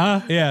limbo.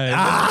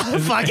 Yeah.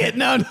 Fuck it,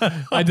 no.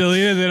 I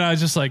deleted it, and I was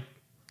just like,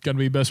 gonna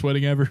be best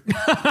wedding ever.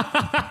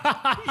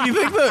 You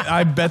think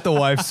I bet the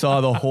wife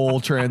saw the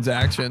whole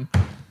transaction.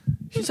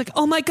 She's like,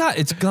 "Oh my god,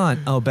 it's gone."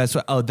 Oh, best.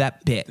 Oh,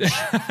 that bitch.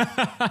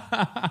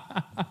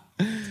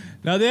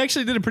 No, they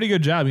actually did a pretty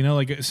good job.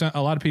 Like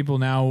a lot of people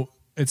now.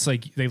 It's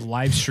like they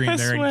live stream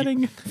their a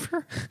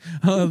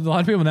lot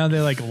of people now,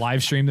 they like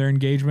live stream their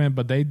engagement,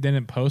 but they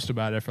didn't post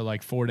about it for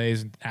like 4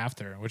 days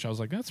after, which I was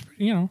like, that's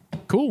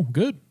cool,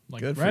 good,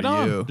 like good right for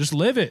on, you. Just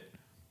live it,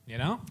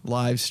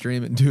 live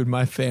stream it, dude.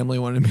 My family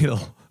wanted me to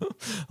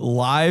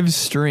live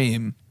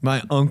stream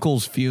my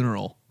uncle's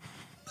funeral.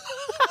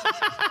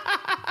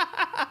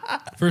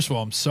 First of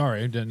all, I'm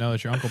sorry, didn't know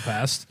that your uncle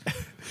passed.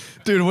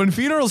 Dude, when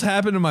funerals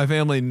happen in my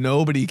family,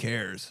 nobody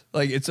cares.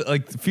 Like, it's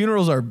like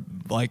funerals are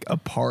like a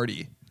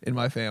party in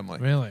my family.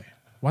 Really?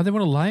 Why'd they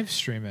want to live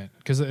stream it?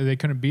 Because they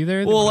couldn't be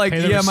there? Well, like, pay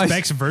their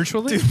respects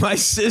virtually? Dude, my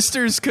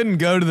sisters couldn't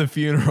go to the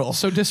funeral.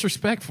 So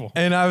disrespectful.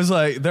 And I was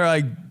like, they're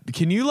like,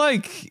 can you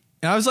like...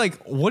 And I was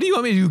like, what do you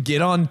want me to do?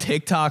 Get on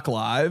TikTok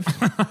live?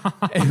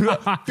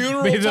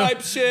 Funeral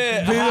type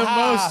shit. Be the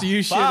most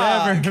you shit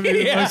ever.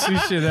 Be the most you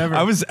shit ever.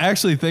 I was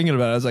actually thinking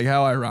about it. I was like,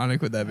 how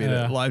ironic would that be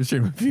to live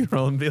stream a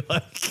funeral and be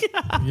like,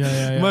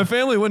 My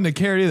family wouldn't have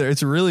cared either.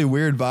 It's a really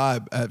weird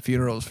vibe at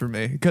funerals for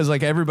me. Because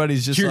like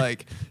everybody's just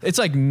like, it's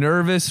like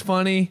nervous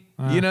funny,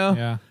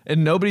 Yeah.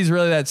 And nobody's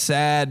really that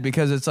sad,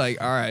 because it's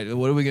like, all right,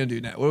 what are we going to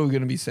do now? What are we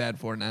going to be sad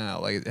for now?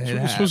 Like,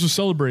 we're supposed to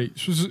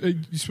celebrate.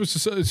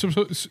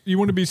 You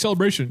want to be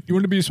celebration. You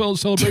want to be a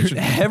celebration. Dude,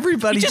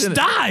 everybody's just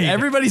died.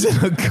 Everybody's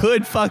in a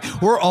good fuck.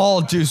 We're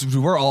all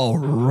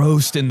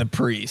roasting the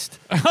priest.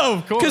 Oh,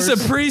 of course. Because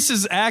the priest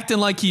is acting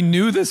like he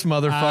knew this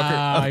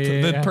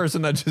motherfucker, the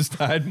person that just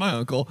died, my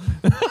uncle.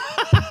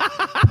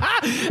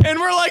 And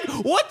we're like,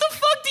 what the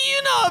fuck do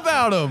you know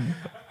about him?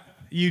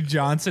 You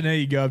Johnson it,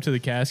 you go up to the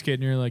casket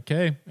and you're like,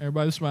 hey,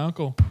 everybody, this is my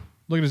uncle.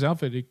 Look at his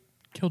outfit. He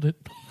killed it.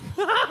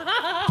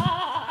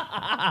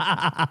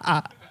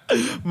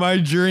 My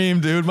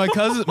dream, dude. My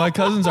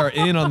cousins are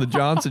in on the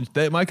Johnson.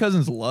 My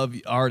cousins love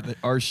our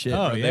shit.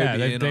 Oh, bro. yeah.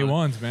 They're day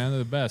ones, man. They're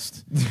the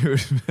best.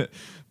 Dude,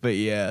 but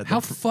yeah. How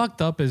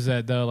fucked up is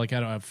that, though? Like,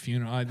 I don't have a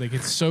funeral. Like,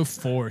 it's so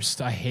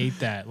forced. I hate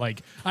that.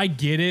 Like, I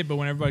get it, but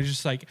when everybody's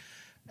just like,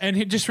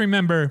 and just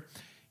remember,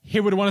 he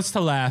would want us to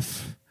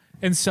laugh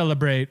and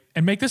celebrate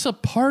and make this a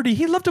party.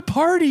 He loved to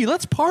party.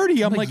 Let's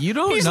party. I'm like, you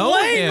don't he's know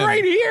laying him.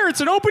 right here.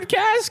 It's an open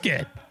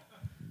casket.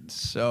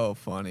 So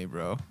funny,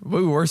 bro.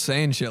 We were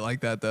saying shit like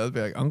that, though. It'd be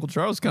like, Uncle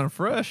Charles kind of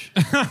fresh.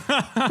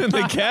 And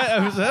the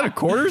cat, was that a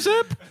quarter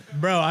zip?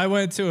 Bro, I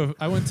went to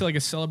like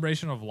a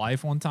celebration of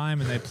life one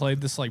time, and they played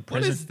this like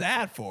What is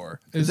that for?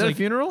 Is that like, a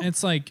funeral?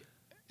 It's like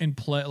in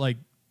play, like,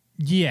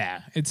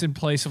 yeah, it's in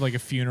place of like a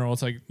funeral.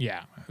 It's like,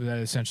 yeah,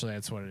 essentially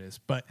that's what it is.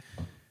 But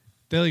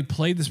they like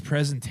played this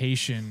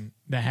presentation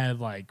that had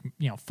like,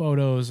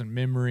 photos and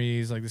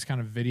memories, like this kind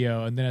of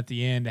video. And then at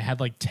the end, it had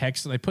like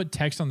text. They put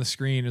text on the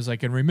screen. It was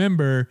like, and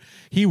remember,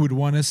 he would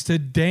want us to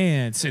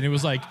dance. And it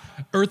was like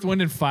Earth,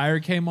 Wind, and Fire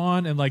came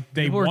on. And like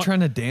people were trying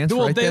to dance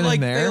right then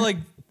and there. They like,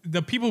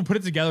 the people who put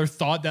it together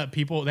thought that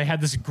they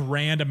had this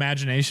grand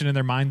imagination in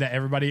their mind that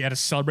everybody at a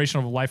celebration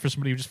of life for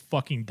somebody who just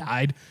fucking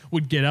died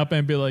would get up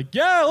and be like,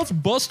 yeah, let's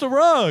bust a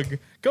rug.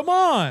 Come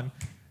on.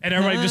 And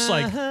everybody just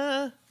like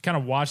kind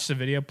of watched the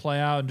video play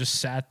out and just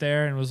sat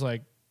there and was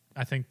like,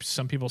 I think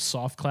some people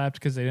soft clapped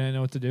because they didn't know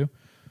what to do.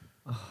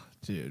 Oh,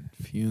 dude,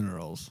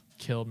 funerals.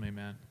 Killed me,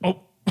 man. Oh.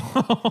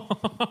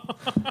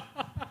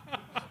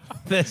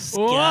 This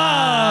Whoops.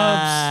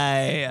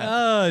 guy.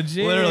 Oh, geez.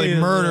 Literally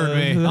murdered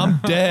me. I'm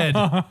dead.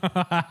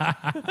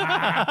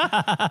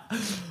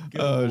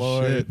 Good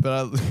Lord. Shit.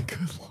 But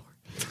good Lord.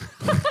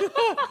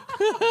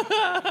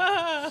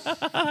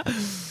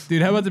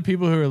 Dude, how about the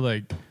people who are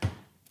like,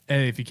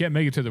 hey, if you can't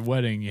make it to the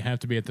wedding, you have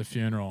to be at the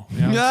funeral.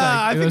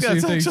 I think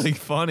that's actually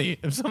funny.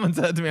 If someone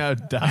said to me, I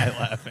would die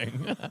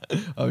laughing.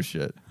 Oh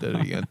shit, did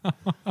it again.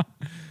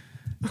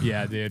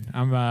 Yeah, dude.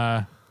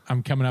 I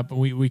I'm coming up.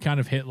 We kind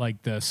of hit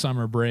like the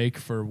summer break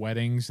for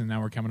weddings, and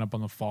now we're coming up on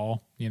the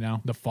fall.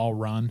 The fall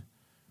run.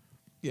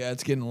 Yeah,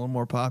 it's getting a little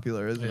more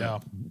popular, isn't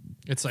it?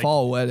 It's like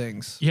fall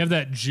weddings. You have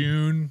that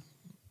June,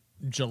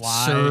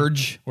 July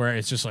surge where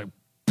it's just like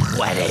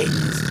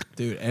weddings,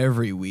 dude.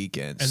 Every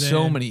weekend,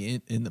 so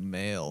many in the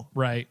mail.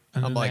 Right,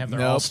 and then they have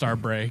their All-Star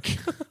break.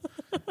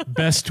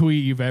 Best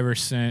tweet you've ever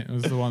sent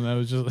was the one that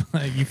was just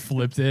like you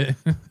flipped it.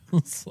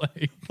 It's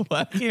like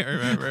I can't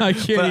remember. I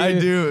can't. But I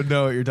do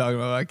know what you're talking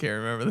about. I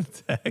can't remember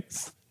the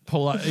text.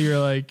 You're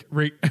like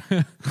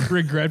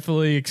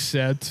regretfully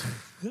accept.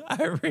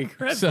 I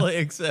regretfully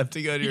accept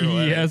to go to your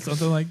wedding. Yeah,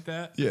 something like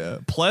that. Yeah,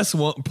 plus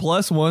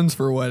ones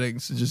for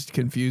weddings. Just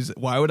confused.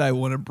 Why would I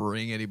want to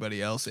bring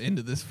anybody else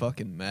into this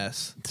fucking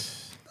mess?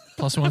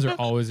 Plus ones are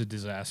always a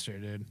disaster,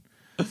 dude.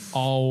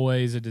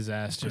 Always a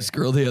disaster. This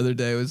girl the other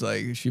day was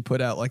like, she put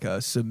out like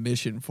a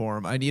submission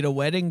form. I need a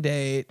wedding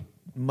date.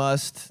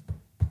 Must.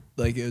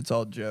 Like, it's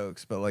all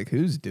jokes, but like,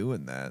 who's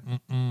doing that?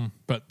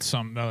 But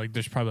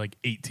there's probably like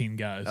 18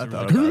 guys. I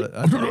thought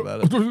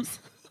about it.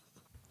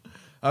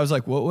 I was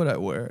like, what would I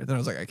wear? Then I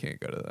was like, I can't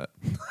go to that.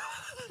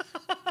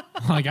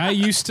 Like, I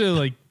used to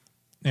like,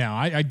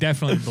 I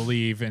definitely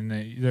believe in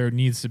there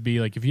needs to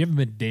be like, if you haven't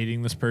been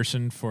dating this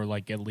person for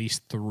like at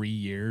least 3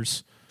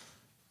 years,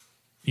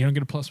 you don't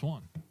get a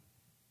 +1.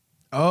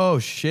 Oh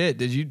shit!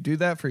 Did you do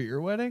that for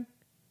your wedding?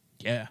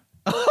 Yeah.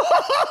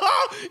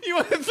 You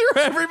went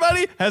through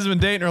everybody. Hasn't been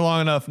dating her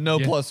long enough. No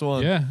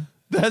 +1. Yeah.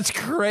 That's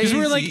crazy.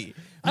 We're like,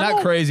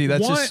 not crazy.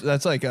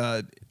 That's like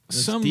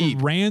some deep.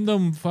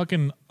 random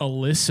fucking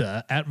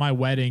Alyssa at my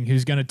wedding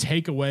who's going to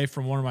take away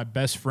from one of my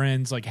best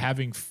friends like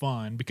having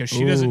fun because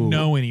she doesn't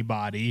know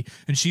anybody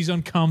and she's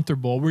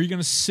uncomfortable. Where are you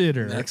going to sit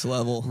her? Next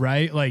level.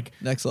 Right? Like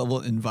next level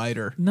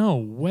inviter. No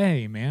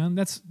way, man.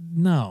 That's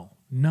no.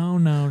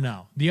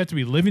 You have to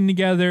be living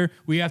together.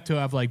 We have to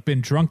have like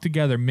been drunk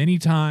together many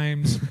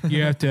times.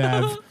 You have to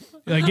have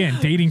again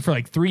dating for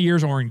like 3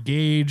 years or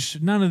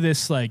engaged. None of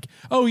this like,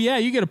 oh yeah,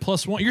 you get a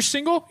 +1. You're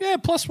single? Yeah,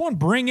 +1.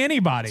 Bring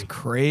anybody. It's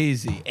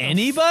crazy.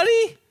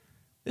 Anybody?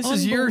 This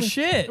is your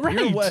shit.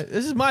 Right.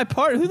 This is my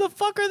part. Who the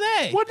fuck are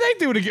they? What'd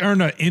they do to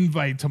earn an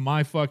invite to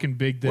my fucking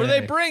big day? What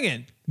are they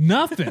bringing?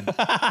 Nothing.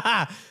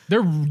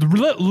 They're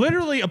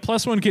literally a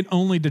 +1 can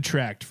only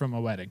detract from a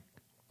wedding.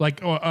 Like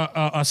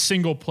a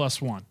single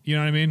 +1. You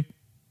know what I mean?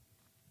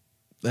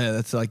 Yeah,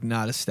 that's like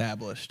not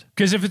established.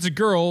 Because if it's a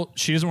girl,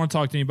 she doesn't want to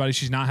talk to anybody.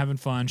 She's not having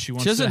fun. She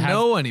doesn't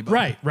know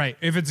anybody. Right.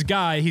 If it's a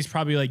guy, he's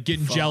probably like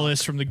getting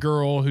jealous from the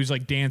girl who's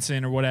like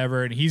dancing or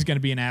whatever, and he's going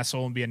to be an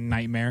asshole and be a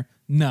nightmare.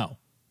 No.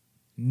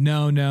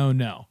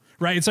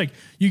 Right? It's like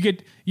you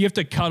have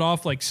to cut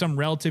off like some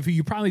relative who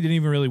you probably didn't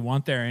even really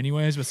want there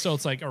anyways, but still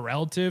it's like a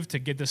relative to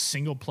get this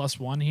single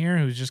 +1 here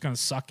who's just going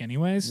to suck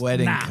anyways.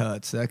 Wedding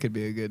cuts. That could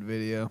be a good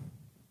video.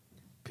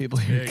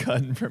 People you're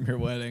cutting from your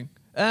wedding.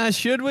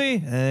 Should we?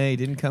 Hey,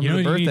 didn't come to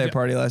the birthday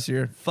party last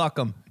year. Fuck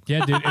them.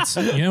 Yeah, dude. It's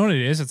you know what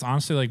it is? It's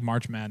honestly like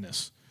March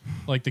Madness,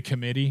 like the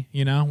committee.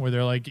 Where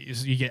they're like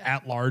you get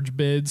at-large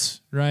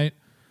bids, right?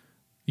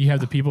 You have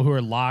the people who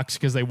are locks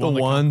because they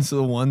won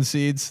the one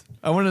seeds.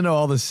 I want to know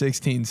all the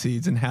 16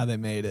 seeds and how they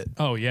made it.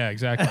 Oh yeah,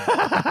 exactly.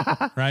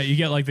 Right. You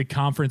get like the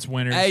conference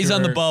winners. Hey, he's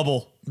on the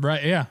bubble.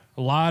 Right. Yeah.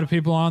 A lot of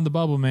people on the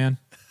bubble, man.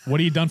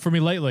 What have you done for me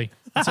lately?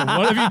 It's a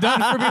what have you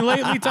done for me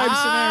lately type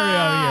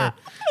scenario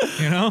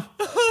here.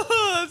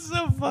 That's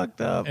so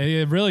fucked up.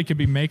 It really could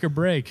be make or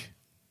break.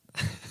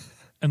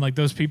 And like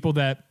those people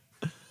that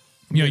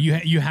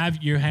you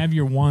have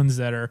your ones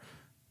that are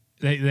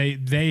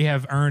they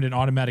have earned an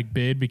automatic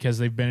bid because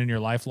they've been in your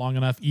life long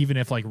enough, even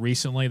if like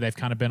recently they've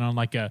kind of been on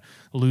like a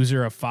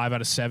loser of 5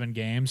 out of 7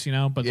 games,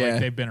 but like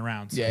they've been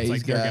around. So it's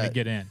like they're gonna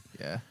get in.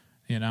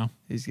 Yeah.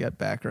 He's got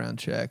background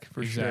check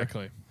for sure.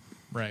 Exactly.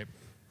 Right.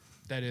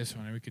 That is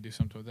funny. We could do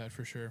something with that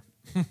for sure.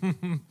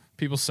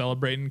 People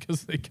celebrating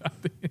because they got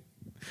it.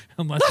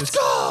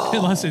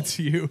 Unless it's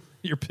you.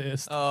 You're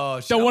pissed. Oh,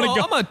 shit. Don't want to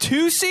go. I'm a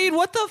 2 seed?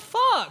 What the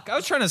fuck? I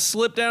was trying to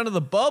slip down to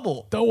the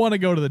bubble. Don't want to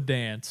go to the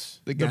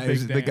dance. The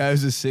guy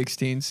who's a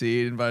 16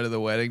 seed invited to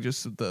the wedding,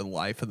 just the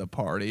life of the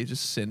party,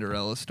 just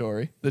Cinderella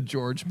story. The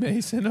George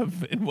Mason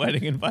of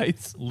wedding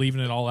invites.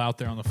 Leaving it all out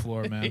there on the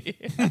floor, man.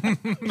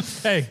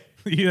 Hey,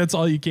 that's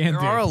all you can do.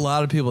 There are a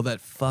lot of people that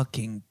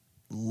fucking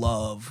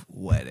love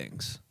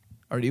weddings.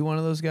 Are you one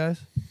of those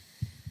guys?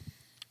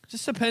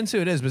 Just depends who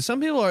it is, but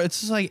some people are. It's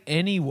just like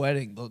any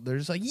wedding. They're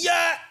just like,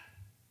 yeah,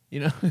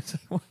 it's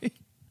like, wait.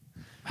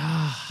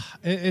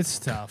 It's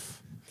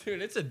tough,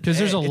 dude. It's a because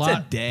there's a lot. It's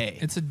a day.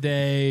 It's a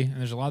day, and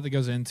there's a lot that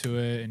goes into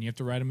it, and you have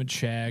to write them a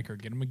check or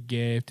get them a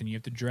gift, and you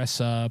have to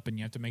dress up, and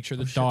you have to make sure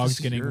the dog's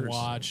getting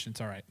watched.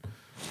 It's all right.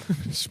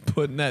 Just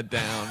putting that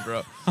down,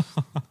 bro.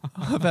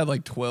 I've had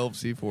like 12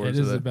 C4s. It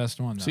is the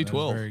best one. Though.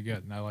 C12, very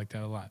good, and I like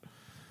that a lot.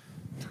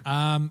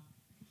 No,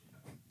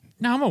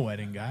 I'm a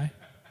wedding guy.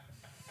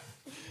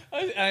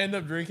 I end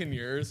up drinking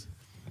yours.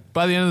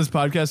 By the end of this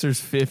podcast,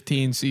 there's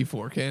 15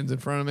 C4 cans in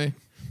front of me.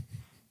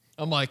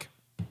 I'm like,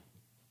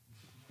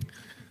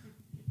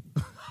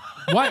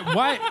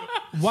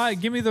 why?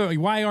 Give me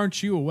why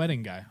aren't you a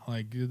wedding guy?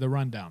 Like the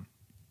rundown.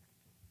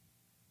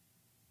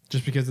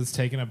 Just because it's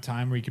taking up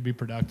time where you could be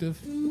productive?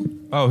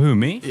 Oh, who,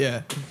 me?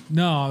 Yeah.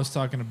 No, I was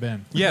talking to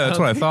Ben. Yeah, that's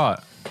what I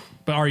thought.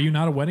 But are you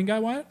not a wedding guy,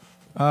 Wyatt?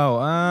 Oh,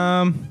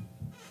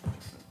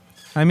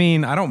 I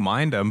mean, I don't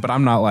mind them, but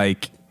I'm not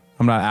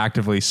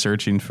actively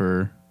searching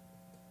for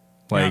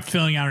You're not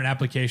filling out an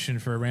application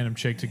for a random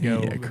chick to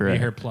go be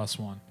her plus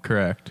one.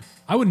 Correct.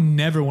 I would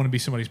never want to be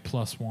somebody's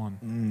plus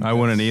one. I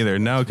wouldn't either.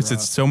 No, because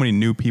it's so many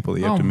new people that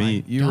you have to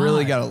meet. You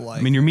really got to like.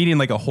 I mean, you're meeting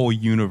like a whole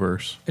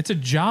universe. It's a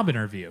job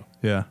interview,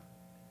 Yeah.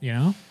 you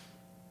know?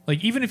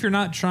 Like, even if you're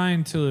not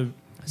trying to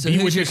So be who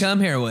with would you your- come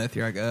here with?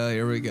 You're like, oh,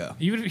 here we go.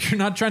 even if you're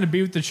not trying to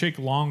be with the chick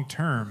long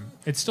term,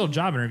 it's still a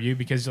job interview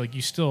because like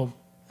you still,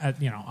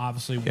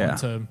 obviously want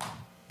to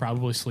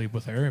probably sleep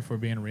with her if we're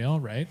being real,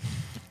 right?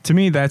 To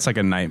me, that's like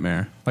a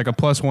nightmare. Like a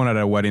plus one at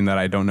a wedding that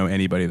I don't know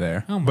anybody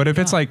there. Oh my but if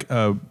it's God.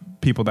 like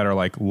people that are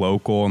like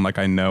local and like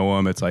I know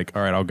them, it's like,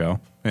 all right, I'll go.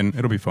 And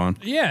it'll be fun.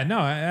 Yeah, no,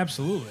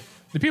 absolutely.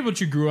 The people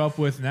that you grew up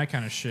with and that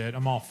kind of shit,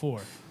 I'm all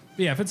for. But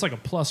yeah, if it's like a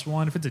plus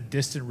one, if it's a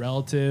distant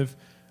relative,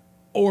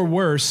 or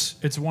worse,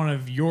 it's one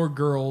of your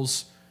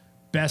girl's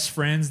best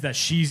friends that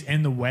she's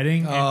in the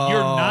wedding,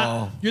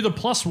 and you're the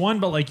plus one,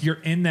 but like you're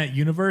in that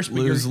universe,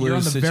 but you're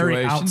on the very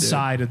situation,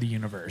 outside of the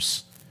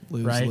universe,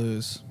 right?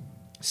 Lose.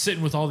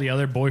 Sitting with all the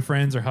other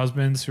boyfriends or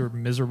husbands who are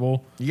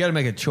miserable. You got to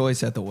make a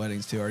choice at the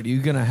weddings too. Are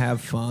you gonna have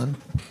fun,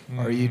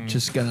 or are you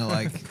just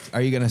gonna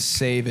Are you gonna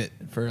save it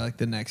for like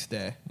the next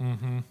day?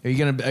 Mm-hmm.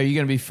 Are you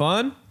gonna be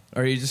fun,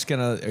 or are you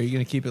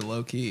gonna keep it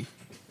low key?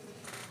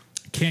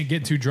 Can't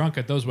get too drunk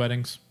at those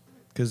weddings.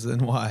 Because then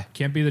why?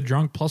 Can't be the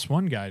drunk plus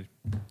one guy.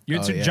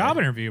 It's a job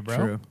interview,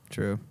 bro.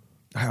 True.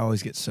 I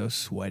always get so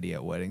sweaty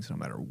at weddings, no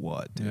matter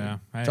what. Dude. Yeah,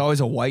 it's always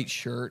a white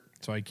shirt.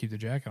 That's why you keep the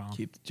jacket on.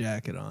 Keep the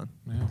jacket on.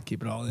 Yeah.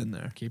 Keep it all in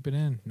there. Keep it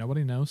in.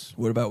 Nobody knows.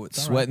 What about with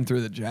all sweating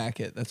through the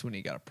jacket? That's when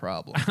you got a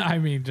problem. I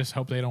mean, just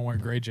hope they don't wear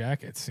gray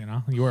jackets, you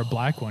know? You wear a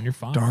black one, you're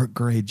fine. Dark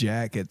gray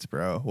jackets,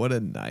 bro. What a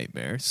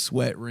nightmare.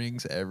 Sweat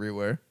rings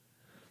everywhere.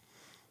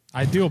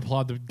 I do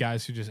applaud the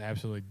guys who just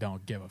absolutely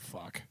don't give a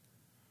fuck.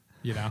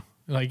 You know?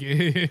 Like,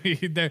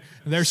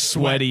 they're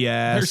Sweaty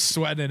ass. They're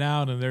sweating it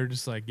out, and they're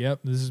just like, yep,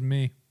 this is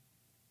me.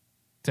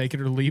 Take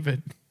it or leave it.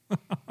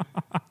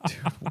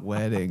 Dude,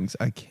 weddings.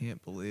 I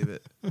can't believe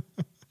it.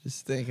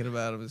 Just thinking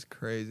about them is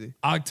crazy.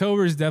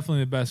 October is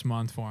definitely the best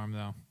month for them, though.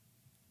 A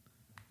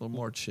little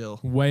more chill.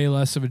 Way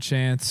less of a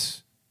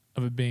chance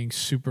of it being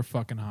super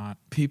fucking hot.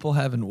 People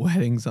having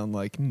weddings on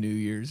like New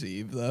Year's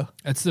Eve, though.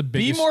 That's the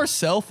biggest. Be more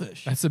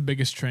selfish. That's the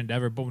biggest trend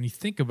ever. But when you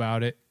think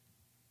about it,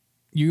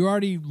 you're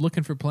already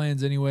looking for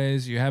plans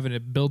anyways. You're having a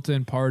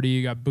built-in party.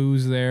 You got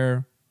booze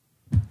there.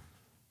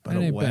 But That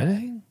a ain't bad.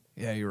 wedding?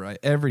 Yeah, you're right.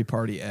 Every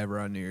party ever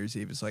on New Year's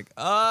Eve is like,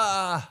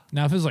 Now,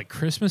 if it was like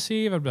Christmas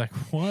Eve, I'd be like,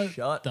 what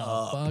Shut the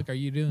up. fuck are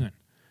you doing?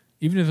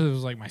 Even if it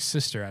was like my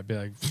sister, I'd be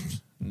like,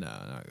 no,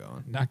 not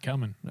going. not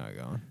coming. Not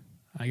going.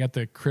 I got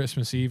the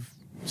Christmas Eve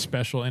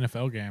special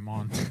NFL game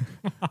on.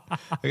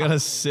 I gotta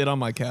sit on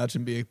my couch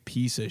and be a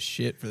piece of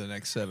shit for the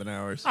next 7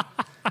 hours.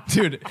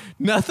 Dude,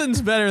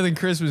 nothing's better than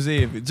Christmas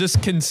Eve.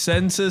 Just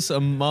consensus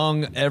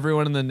among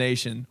everyone in the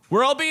nation.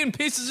 We're all being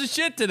pieces of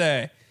shit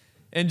today.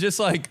 And just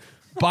like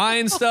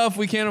buying stuff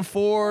we can't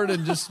afford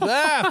and just,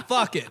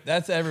 fuck it.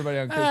 That's everybody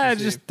on Christmas Eve.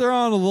 Just throw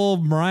on a little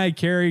Mariah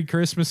Carey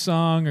Christmas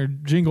song or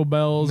Jingle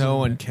Bells. No and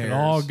one it'll cares.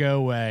 all go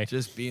away.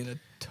 Just being a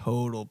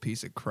total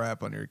piece of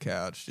crap on your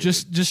couch. Dude.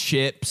 Just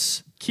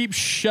chips, keep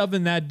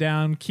shoving that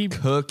down. Keep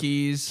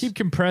cookies.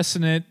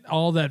 compressing it.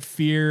 All that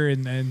fear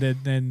and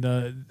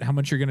how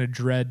much you're gonna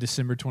dread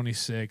December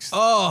 26th.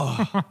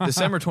 Oh,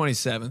 December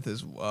 27th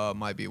is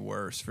might be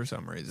worse for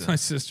some reason. My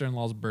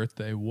sister-in-law's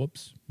birthday.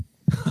 Whoops.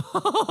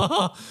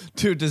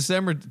 Dude,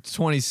 December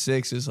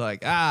 26th is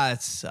like,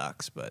 it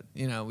sucks, but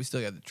we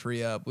still got the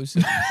tree up. We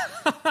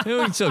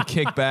can still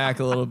kick back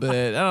a little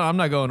bit. I'm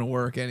not going to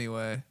work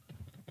anyway.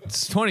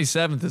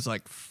 27th is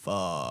like,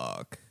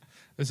 fuck.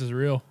 This is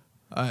real.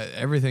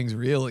 Everything's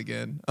real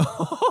again.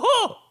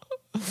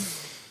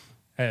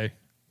 Hey,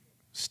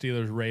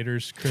 Steelers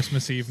Raiders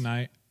Christmas Eve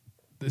night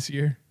this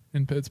year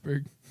in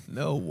Pittsburgh.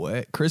 No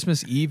way.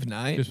 Christmas Eve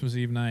night? Christmas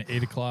Eve night,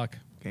 8:00.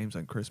 Games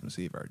on Christmas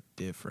Eve are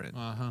different.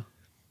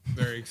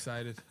 Very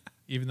excited.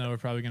 Even though we're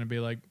probably going to be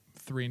like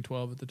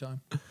 3-12 at the time.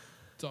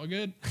 It's all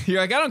good.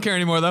 You're like, I don't care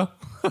anymore though.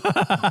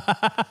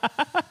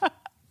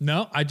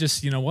 No, I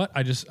just, you know what?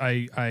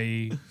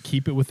 I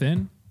keep it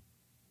within,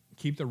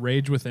 keep the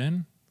rage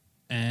within,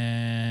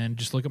 and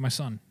just look at my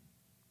son.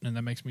 And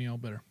that makes me all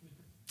better.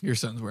 Your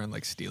son's wearing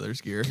like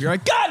Steelers gear. You're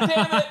like, God damn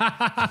it!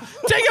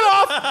 Take it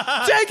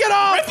off! Take it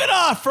off! Rip it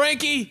off,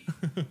 Frankie!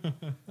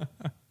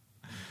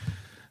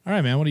 All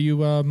right, man. What are you,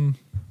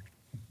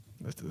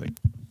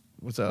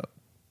 What's up?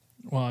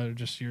 well,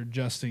 you're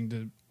adjusting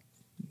to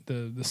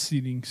the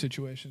seating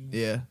situation.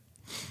 Yeah.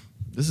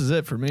 This is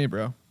it for me,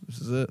 bro. This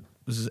is it.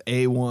 This is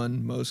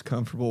A1 most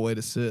comfortable way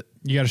to sit.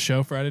 You got a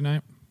show Friday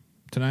night?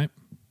 Tonight?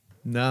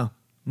 No.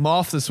 I'm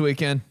off this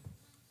weekend.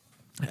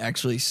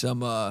 Actually,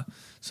 some of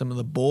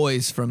the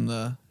boys from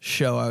the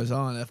show I was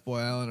on, F-Boy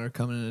Island, are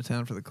coming into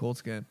town for the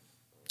Colts game.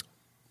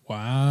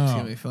 Wow. It's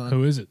gonna be fun.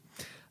 Who is it?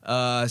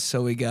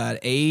 So we got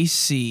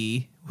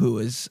AC, who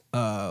is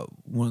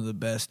one of the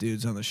best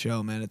dudes on the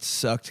show, man. It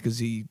sucked because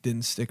he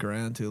didn't stick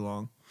around too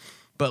long.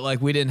 But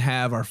like we didn't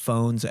have our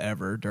phones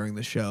ever during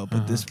the show,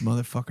 but this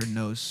motherfucker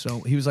knows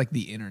so. He was like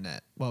the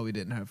internet while we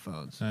didn't have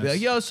phones. Nice. Be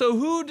like, yo, so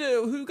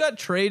who got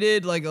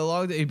traded like a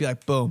long day? He'd be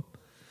like, boom.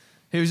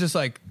 He was just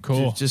like,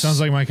 Cool. Just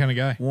Sounds like my kind of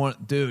guy.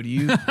 dude.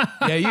 You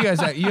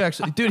guys, you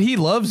actually, dude. He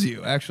loves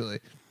you actually,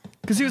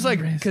 because he was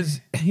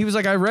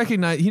like, I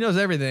recognize. He knows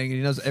everything, and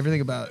he knows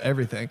everything about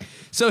everything.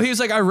 So he was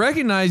like, I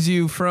recognize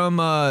you from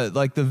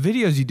like the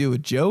videos you do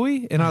with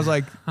Joey, and I was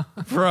like,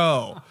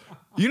 bro,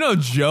 you know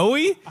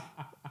Joey.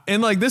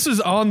 And like this was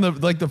on the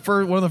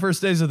first one of the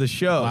first days of the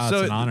show. Wow, so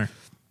it's an honor.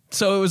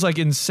 So it was like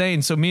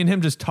insane. So me and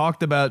him just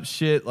talked about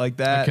shit like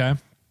that. Okay.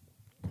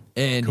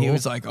 And he Cool.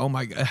 was like, "Oh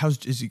my god,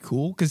 is he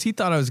cool?" Because he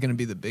thought I was going to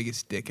be the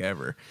biggest dick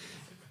ever.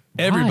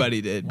 Why?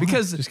 Everybody did. Why?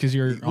 Because Just 'cause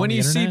you're on the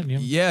internet?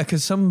 yeah,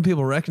 because some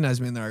people recognize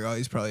me and they're like, "Oh,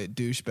 he's probably a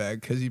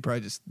douchebag," because he probably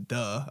just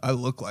I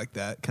look like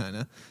that kind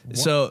of.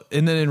 So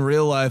and then in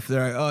real life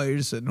they're like, "Oh, you're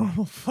just a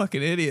normal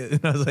fucking idiot,"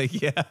 and I was like,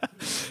 "Yeah,"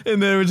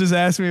 and they would just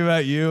ask me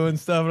about you and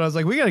stuff, and I was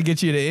like, "We got to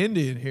get you to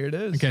Indy," and here it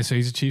is. Okay, so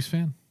he's a Chiefs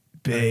fan?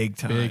 Big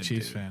time, Big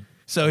Chiefs dude. fan.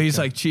 So he's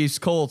like, Chiefs,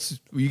 Colts,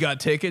 you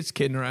got tickets?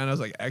 Kidding around. I was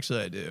like,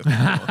 actually, I do.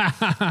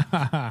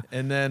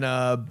 And then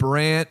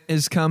Brant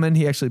is coming.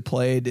 He actually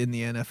played in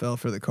the NFL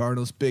for the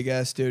Cardinals. Big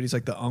ass dude. He's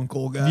like the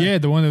uncle guy. Yeah,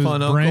 the one that was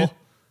Fun Brant. uncle.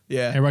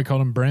 Yeah. Everybody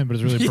called him Brent, but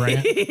it's really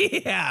Brant.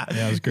 Yeah.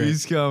 Yeah, it was great.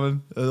 He's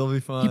coming. It'll be He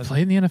fun.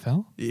 played in the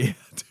NFL? Yeah.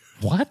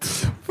 What?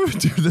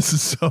 Dude, this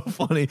is so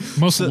funny.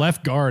 Most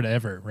left guard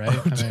ever, right?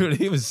 I mean, Dude,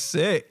 he was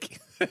sick.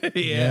 Yeah.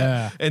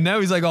 Yeah. And now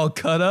he's like all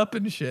cut up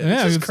and shit. Yeah,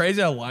 It's just it's-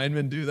 crazy how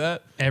linemen do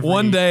that. Every-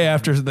 One day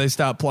after they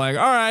stop playing,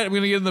 all right, I'm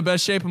going to get in the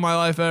best shape of my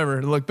life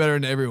ever to look better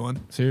than everyone.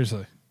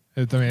 seriously.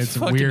 It's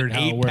Fucking weird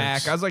how it works.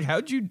 8-pack. I was like,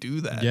 how'd you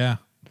do that? Yeah.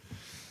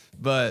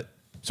 But,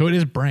 So it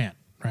is Brant,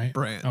 right?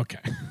 Brant. Okay.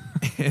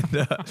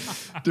 and,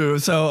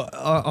 dude, so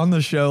on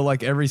the show,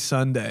 like every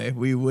Sunday,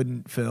 we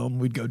wouldn't film.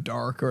 We'd go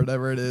dark or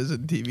whatever it is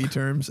in TV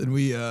terms. And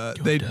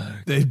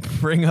they'd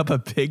bring up a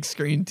big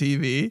screen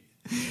TV.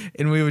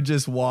 And we would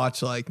just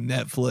watch like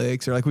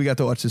Netflix or like we got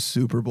to watch the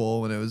Super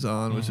Bowl when it was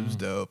on, which was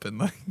dope. And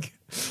like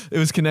it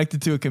was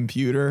connected to a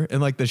computer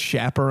and like the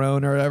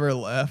chaperone or whatever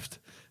left.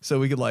 So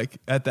we could like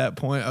at that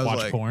point I was Watch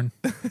like porn.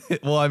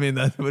 well, I mean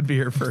that would be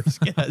her first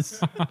guess.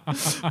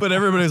 But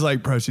everybody's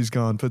like, bro, she's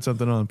gone. Put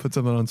something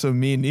on. So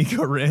me and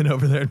Nico ran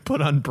over there and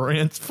put on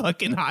Brant's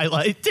fucking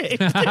highlight tape.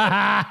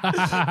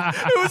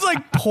 It was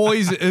like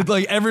poison.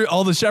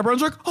 All the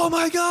chaperones were like, oh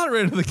my God,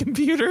 ran to the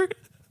computer.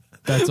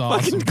 That's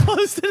awesome. Fucking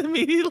closed it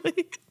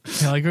immediately.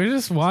 Yeah, like we're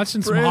just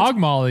watching some Brant's- hog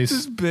mollies.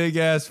 This big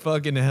ass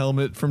fucking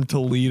helmet from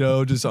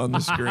Toledo just on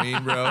the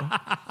screen, bro.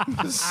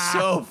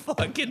 So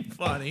fucking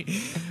funny.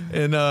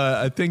 And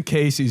I think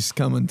Casey's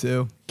coming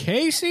too.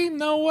 Casey?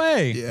 No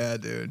way. Yeah,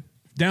 dude.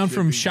 Down Should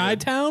from be good.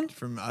 Chi-Town?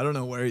 From I don't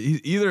know where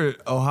either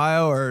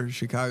Ohio or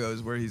Chicago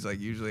is where he's like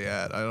usually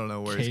at. I don't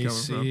know where he's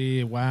coming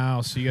Casey,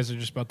 wow. So you guys are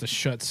just about to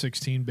shut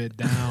 16-bit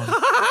down. from.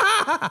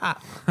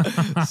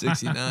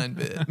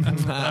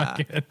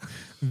 69-bit.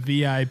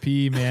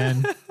 VIP,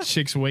 man.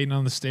 Chicks waiting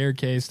on the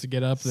staircase to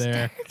get up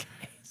there.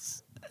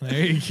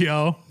 There you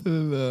go.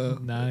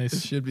 It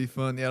Nice. should be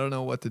fun. Yeah, I don't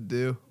know what to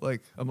do.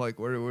 Like I'm like,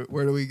 where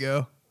do we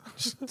go?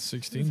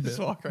 16-bit. Just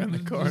walk around the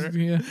corner.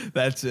 Yeah.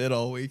 That's it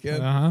all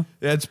weekend. Uh-huh.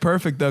 Yeah, it's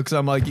perfect though, because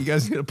I'm like, you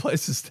guys need a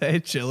place to stay.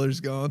 Chiller's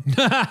gone.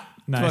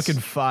 Nice.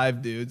 Fucking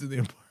 5 dudes in the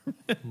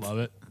apartment. Love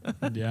it.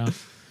 Yeah.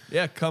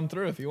 Yeah, come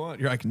through if you want.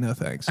 You're like, no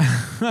thanks.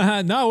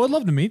 No, I would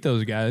love to meet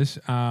those guys.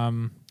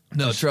 No,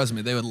 trust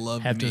me, they would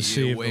love Have to to meet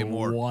see you if way the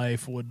more.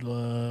 wife would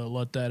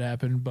let that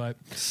happen. But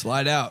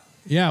Slide out.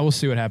 yeah, we'll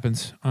see what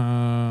happens.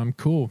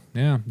 Cool.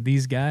 Yeah,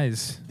 these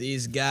guys.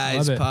 These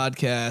guys Love it.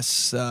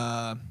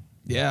 podcasts.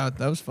 Yeah,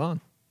 that was fun.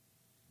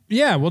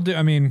 Yeah, we'll do.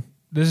 I mean,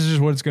 this is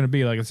just what it's going to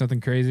be. Like, it's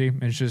nothing crazy.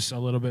 It's just a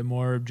little bit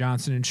more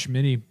Johnson and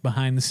Schmitty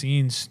behind the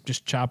scenes,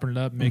 just chopping it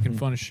up, making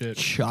fun of shit,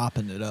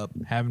 Chopping it up.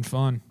 having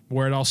fun.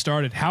 Where it all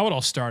started, how it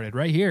all started,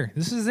 right here.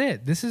 This is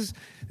it. This is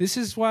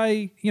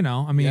why,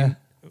 I mean, Yeah.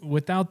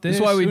 without this, This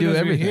is why we who do knows we're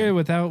everything. Here,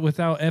 without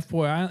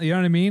FYI, you know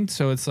what I mean?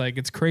 So it's like,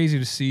 it's crazy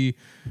to see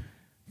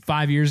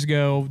 5 years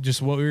ago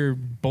just what we were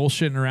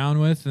bullshitting around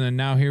with, and then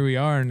now here we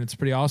are, and it's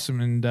pretty awesome.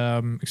 And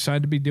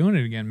excited to be doing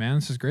it again, man.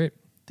 This is great.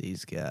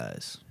 These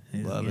guys.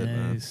 These Love it,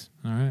 man. guys.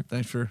 All right.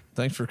 Thanks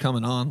for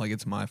coming on. Like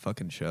it's my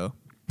fucking show.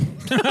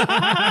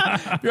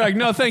 You're like,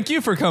 no, thank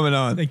you for coming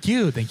on. Thank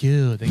you. Thank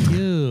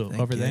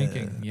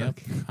Overthinking. you. Yep.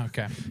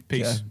 Okay.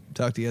 Peace. Yeah.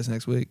 Talk to you guys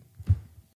next week.